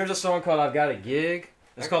song. Dude, there's a song called I've Got a Gig.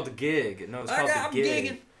 It's called The Gig. No, it's called The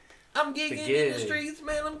Gig. I'm gigging in the streets,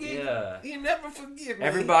 man. I'm gigging. Yeah. You never forgive me.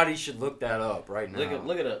 Everybody should look that up right now.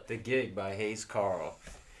 Look it up. The Gig by Hayes Carl.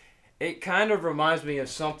 It kind of reminds me of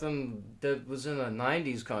something that was in a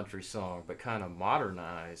 90s country song, but kind of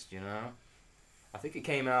modernized, you know? I think it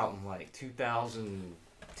came out in like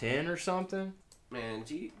 2010 or something. Man,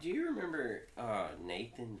 do you remember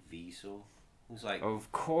Nathan Wiesel? Who's like,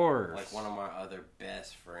 of course, like one of my other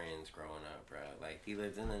best friends growing up, bro. Like he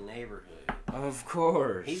lived in the neighborhood. Of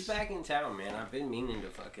course, he's back in town, man. I've been meaning to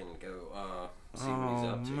fucking go see what he's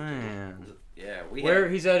up to. Man, yeah,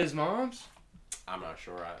 he's at his mom's. I'm not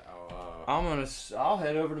sure. I'll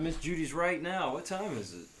head over to Miss Judy's right now. What time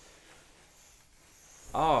is it?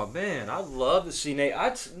 Oh man, I'd love to see Nate.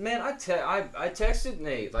 I texted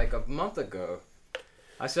Nate like a month ago.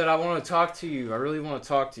 I said I want to talk to you. I really want to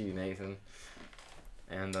talk to you, Nathan.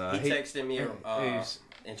 And he texted me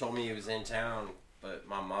and told me he was in town but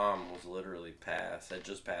my mom was literally had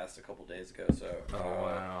just passed a couple days ago. So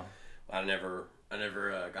wow. I never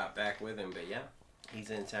got back with him, but yeah, he's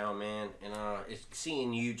in town, man. And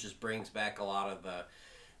seeing you just brings back a lot of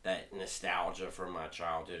that nostalgia from my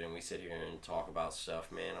childhood, and we sit here and talk about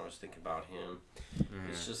stuff, man. I was thinking about him.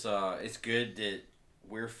 It's just it's good that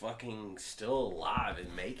we're fucking still alive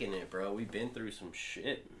and making it, bro. We've been through some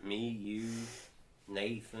shit. Me, you,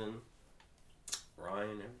 Nathan,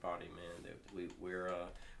 Ryan, everybody, man. That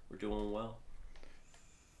we're doing well.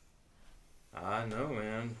 I know,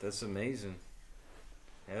 man. That's amazing.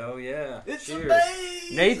 Hell yeah! It's Cheers.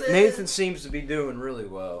 amazing. Nathan seems to be doing really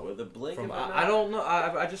well. With a blink of an I don't know.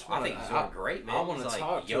 I just want. I think he's doing great, man. I want to like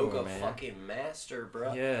talk to yoga him, man. fucking master,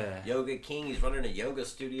 bro. Yeah. Yoga king. He's running a yoga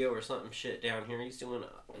studio or something shit down here. He's doing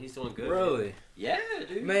good. Really? Man. Yeah,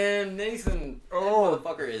 dude. Man, Nathan. That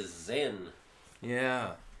motherfucker is zen.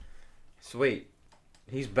 Yeah. Sweet.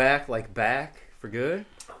 He's back for good?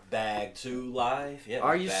 Back to life. Yeah.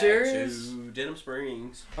 Are you back serious? To Denham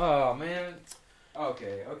Springs. Oh, man.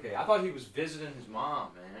 Okay. I thought he was visiting his mom,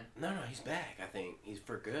 man. No, he's back. I think he's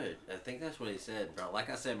for good. I think that's what he said, bro. Like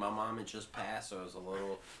I said, my mom had just passed, so it was a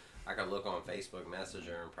little. I could look on Facebook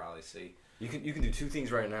Messenger and probably see. You can do two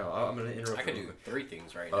things right now. I'm gonna interrupt. I could do three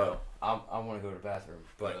things right now. I want to go to the bathroom,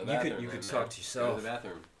 but you could talk to yourself. Go to the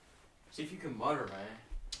bathroom. See if you can mutter, man.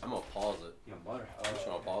 I'm gonna pause it. You mutter. I'm just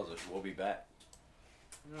gonna pause it. We'll be back.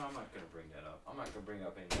 No, I'm not gonna bring that up. I'm not gonna bring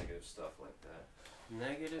up any negative stuff like that.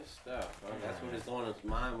 Negative stuff. Oh, that's what is on his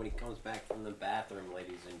mind when he comes back from the bathroom,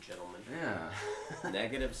 ladies and gentlemen. Yeah.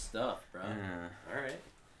 Negative stuff, bro. Yeah. All right.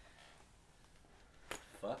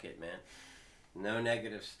 Fuck it, man. No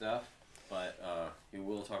negative stuff, but you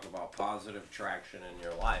will talk about positive traction in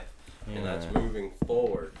your life, and that's moving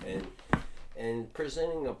forward and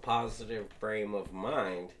presenting a positive frame of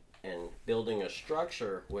mind and building a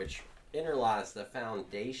structure which underlies the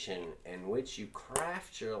foundation in which you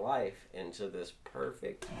craft your life into this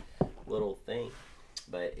perfect little thing.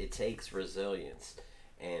 But it takes resilience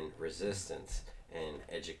and resistance and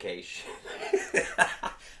education.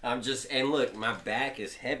 And look, my back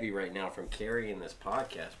is heavy right now from carrying this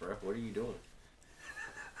podcast, bro. What are you doing?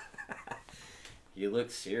 You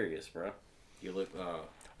look serious, bro. You look,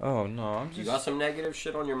 Oh no, I'm just. You got some negative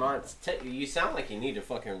shit on your mind. You sound like you need to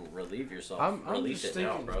fucking relieve yourself. I'm Release just it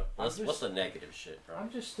now, thinking, bro. What's the negative shit, bro? I'm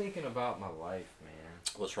just thinking about my life, man.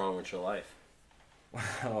 What's wrong with your life?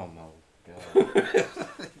 Oh my god.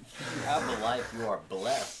 You have a life. You are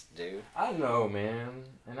blessed, dude. I know, man,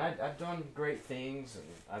 and I've done great things,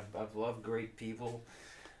 and I've loved great people,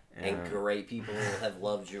 and great people have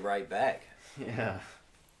loved you right back. Yeah.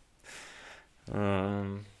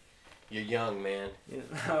 You're young, man.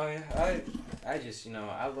 I just,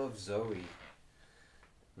 I love Zoe.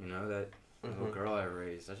 That little girl I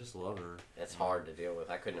raised. I just love her. It's hard to deal with.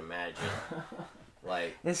 I couldn't imagine.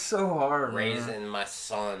 Like, it's so hard, raising my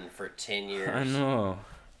son for 10 years. I know.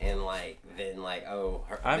 And then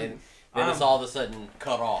it's all of a sudden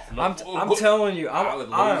cut off. I'm telling you, I would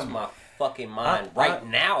lose my fucking mind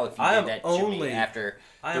now if you did that to me after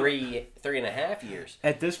 3.5 years.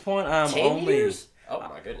 At this point, I'm 10 only. Years? Oh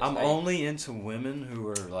my goodness! I'm only into women who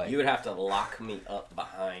are like. You would have to lock me up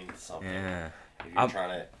behind something. Yeah. If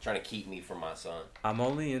you're trying to keep me from my son. I'm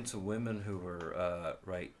only into women who are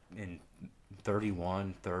in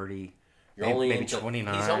 31, 30. Maybe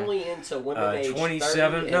 29. He's only into women age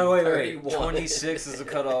 27. 30 no, and wait. 31. 26 is the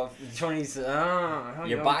cutoff. 27. How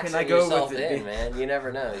You're young boxing can I go yourself with it? in, man. You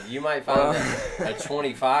never know. You might find a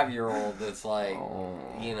 25-year-old that's like, old.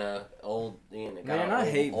 Man, I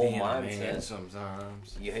hate old being mindset. a man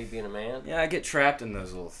sometimes. You hate being a man? Yeah, I get trapped in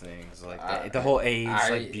those little things, like the whole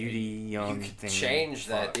age, beauty, young you could thing. Change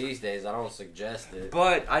that these days. I don't suggest it.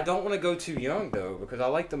 But I don't want to go too young though, because I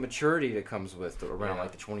like the maturity that comes with around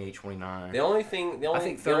like the 28, 29. The only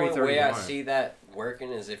way I see that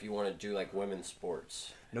working is if you want to do like women's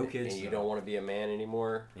sports. No kids. And you don't want to be a man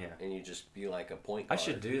anymore. Yeah. And you just be like a point guard. I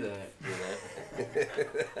should do that. You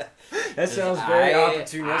That sounds very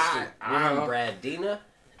opportunistic. I'm Brad Dina,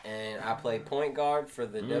 and I play point guard for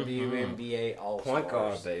the WNBA All-Stars. Point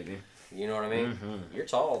guard, baby. You know what I mean? Mm-hmm. You're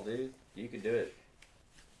tall, dude. You could do it.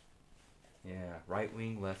 Yeah, right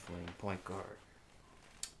wing, left wing, point guard.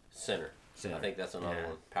 Center. I think that's another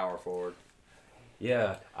one. Power forward.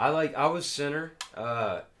 Yeah, I was center.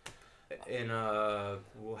 How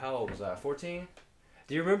old was I? 14.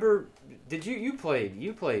 Do you remember? Did you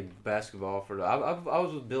played basketball for? I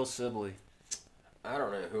was with Bill Sibley. I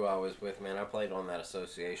don't know who I was with, man. I played on that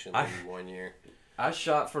association league 1 year. I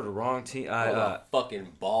shot for the wrong team. I'm a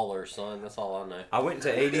fucking baller, son. That's all I know. I went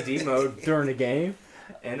into ADD mode during the game.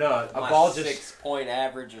 And a ball just 6-point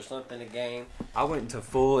average or something a game. I went into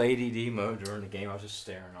full ADD mode during the game. I was just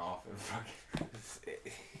staring off and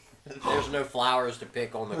fucking. There's no flowers to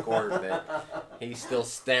pick on the court, but he's still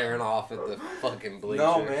staring off at the fucking bleachers.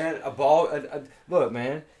 No, man, a ball. Look,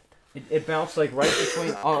 man, it bounced like right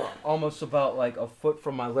between, almost about like a foot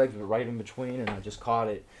from my legs, but right in between, and I just caught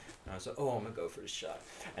it. And I was like, "Oh, I'm gonna go for the shot."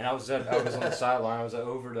 And I was on the sideline. I was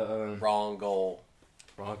over to wrong goal.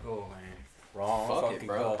 Wrong goal, man. Wrong Fuck fucking it,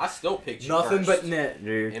 bro. goal. I still picked you Nothing first but net,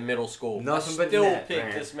 dude. in middle school. Nothing but still net, picked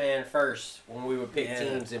man. this man first when we would pick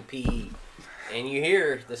teams in PE. And you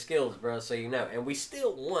hear the skills, bro, so you know. And we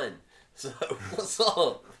still won. So, what's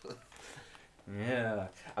up? Yeah.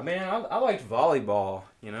 I mean, I liked volleyball,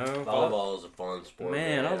 you know. Volleyball is a fun sport.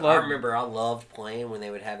 Man, I remember I loved playing when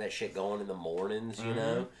they would have that shit going in the mornings, you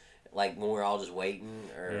know. Like when we were all just waiting,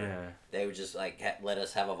 or they would just like let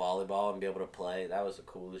us have a volleyball and be able to play. That was the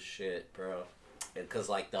coolest shit, bro. Because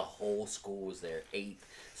like the whole school was there, 8th,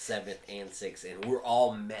 7th, and 6th, and we're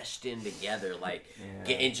all meshed in together, like,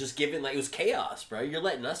 and just giving like it was chaos, bro. You're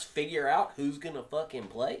letting us figure out who's gonna fucking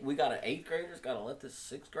play. We got an 8th grader's got to let this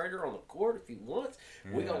 6th grader on the court if he wants.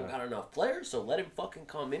 We don't got enough players, so let him fucking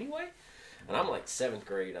come anyway. And I'm like 7th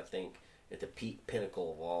grade, I think. At the peak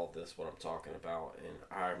pinnacle of all of this, what I'm talking about, and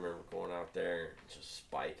I remember going out there and just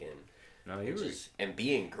spiking, and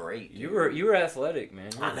being great. Dude. You were athletic, man.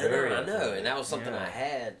 I know, and that was something I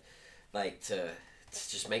had, like to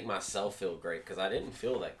just make myself feel great because I didn't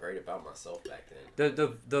feel that great about myself back then.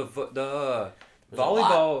 The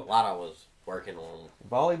volleyball, a lot I was working on.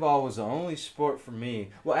 Volleyball was the only sport for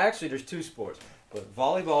me. Well, actually, there's 2 sports, but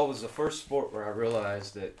volleyball was the first sport where I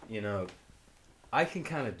realized that I can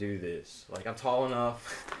kind of do this. Like, I'm tall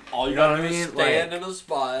enough. All you gotta do is stand in a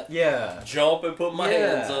spot. Yeah. Jump and put my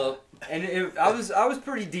hands up. And I was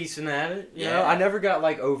pretty decent at it. You know, I never got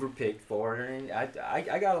like overpicked for it or anything.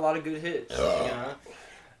 I got a lot of good hits. You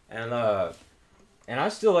know, and I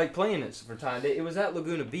still like playing it for time. It was at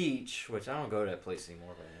Laguna Beach, which I don't go to that place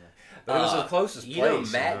anymore. But it was the closest place. You know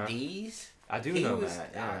Matt Dees? I do know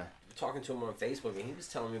Matt. Yeah. Talking to him on Facebook, and he was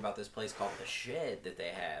telling me about this place called The Shed that they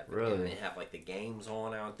have. Really? And they have like the games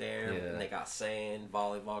on out there, and they got sand,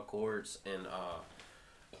 volleyball courts, and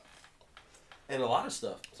a lot of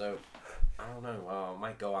stuff. So I don't know. I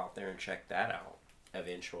might go out there and check that out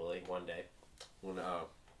eventually one day. When I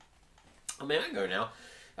mean, I can go now.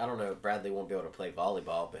 I don't know. Bradley won't be able to play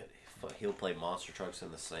volleyball, but he'll play monster trucks in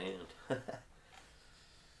the sand.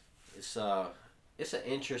 It's an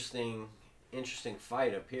interesting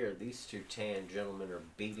fight up here. These 2 tan gentlemen are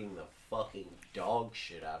beating the fucking dog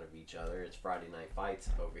shit out of each other. It's Friday night fights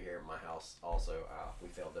over here at my house. Also, we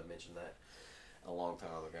failed to mention that a long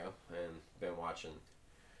time ago, and been watching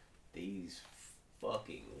these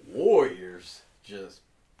fucking warriors just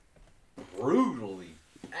brutally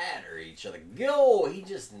batter each other. He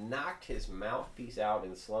just knocked his mouthpiece out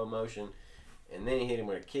in slow motion, and then he hit him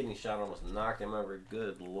with a kidney shot, almost knocked him over.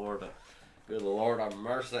 Good Lord have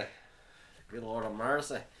mercy. Good Lord of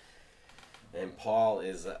mercy. And Paul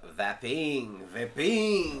is vaping.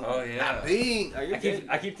 Oh, yeah. Vaping.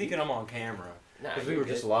 I keep thinking I'm on camera. Because we were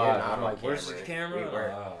just live. live. I'm like, where's the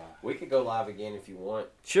camera? We could go live again if you want.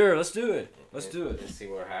 Sure, let's do it. Let's do it. And see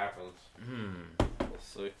what happens. We'll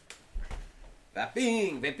see.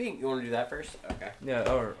 Vaping. You want to do that first? Okay.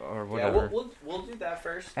 Yeah, or whatever. Yeah, we'll do that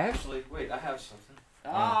first. Actually, wait, I have something.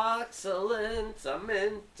 Excellent. I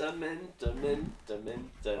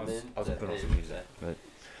was putting on some music. But,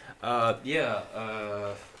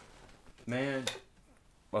 man.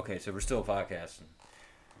 Okay, so we're still podcasting.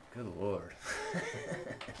 Good Lord.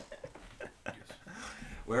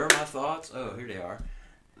 Where are my thoughts? Oh, here they are.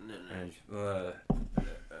 Man,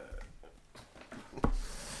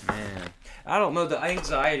 I don't know. The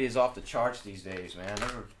anxiety is off the charts these days, man. I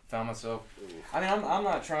never found myself. I mean, I'm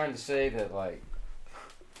not trying to say that like.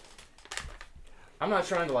 I'm not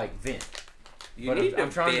trying to like vent. You need to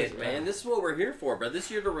vent, man. This is what we're here for, bro. This is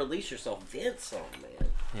here to release yourself. Vent some, man.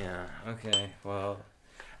 Yeah. Okay. Well,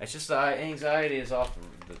 it's just the anxiety is off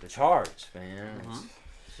the charts, man.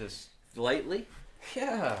 It's just lately.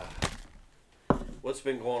 Yeah. What's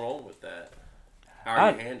been going on with that? How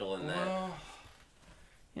are you handling that? Well,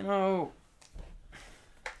 you know,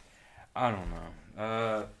 I don't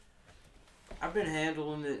know. I've been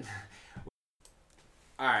handling it.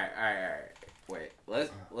 All right. Wait,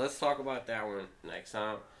 let's talk about that one next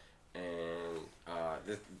time. And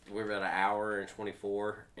we're about an hour and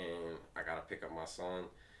 24, and I gotta pick up my son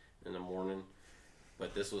in the morning.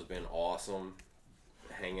 But this has been awesome,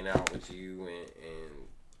 hanging out with you and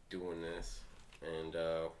doing this. And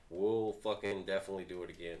we'll fucking definitely do it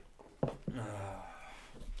again.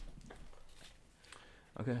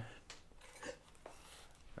 Okay.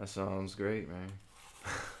 That sounds great, man.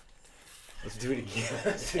 Let's do it again.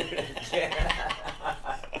 Let's do it again.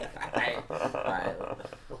 All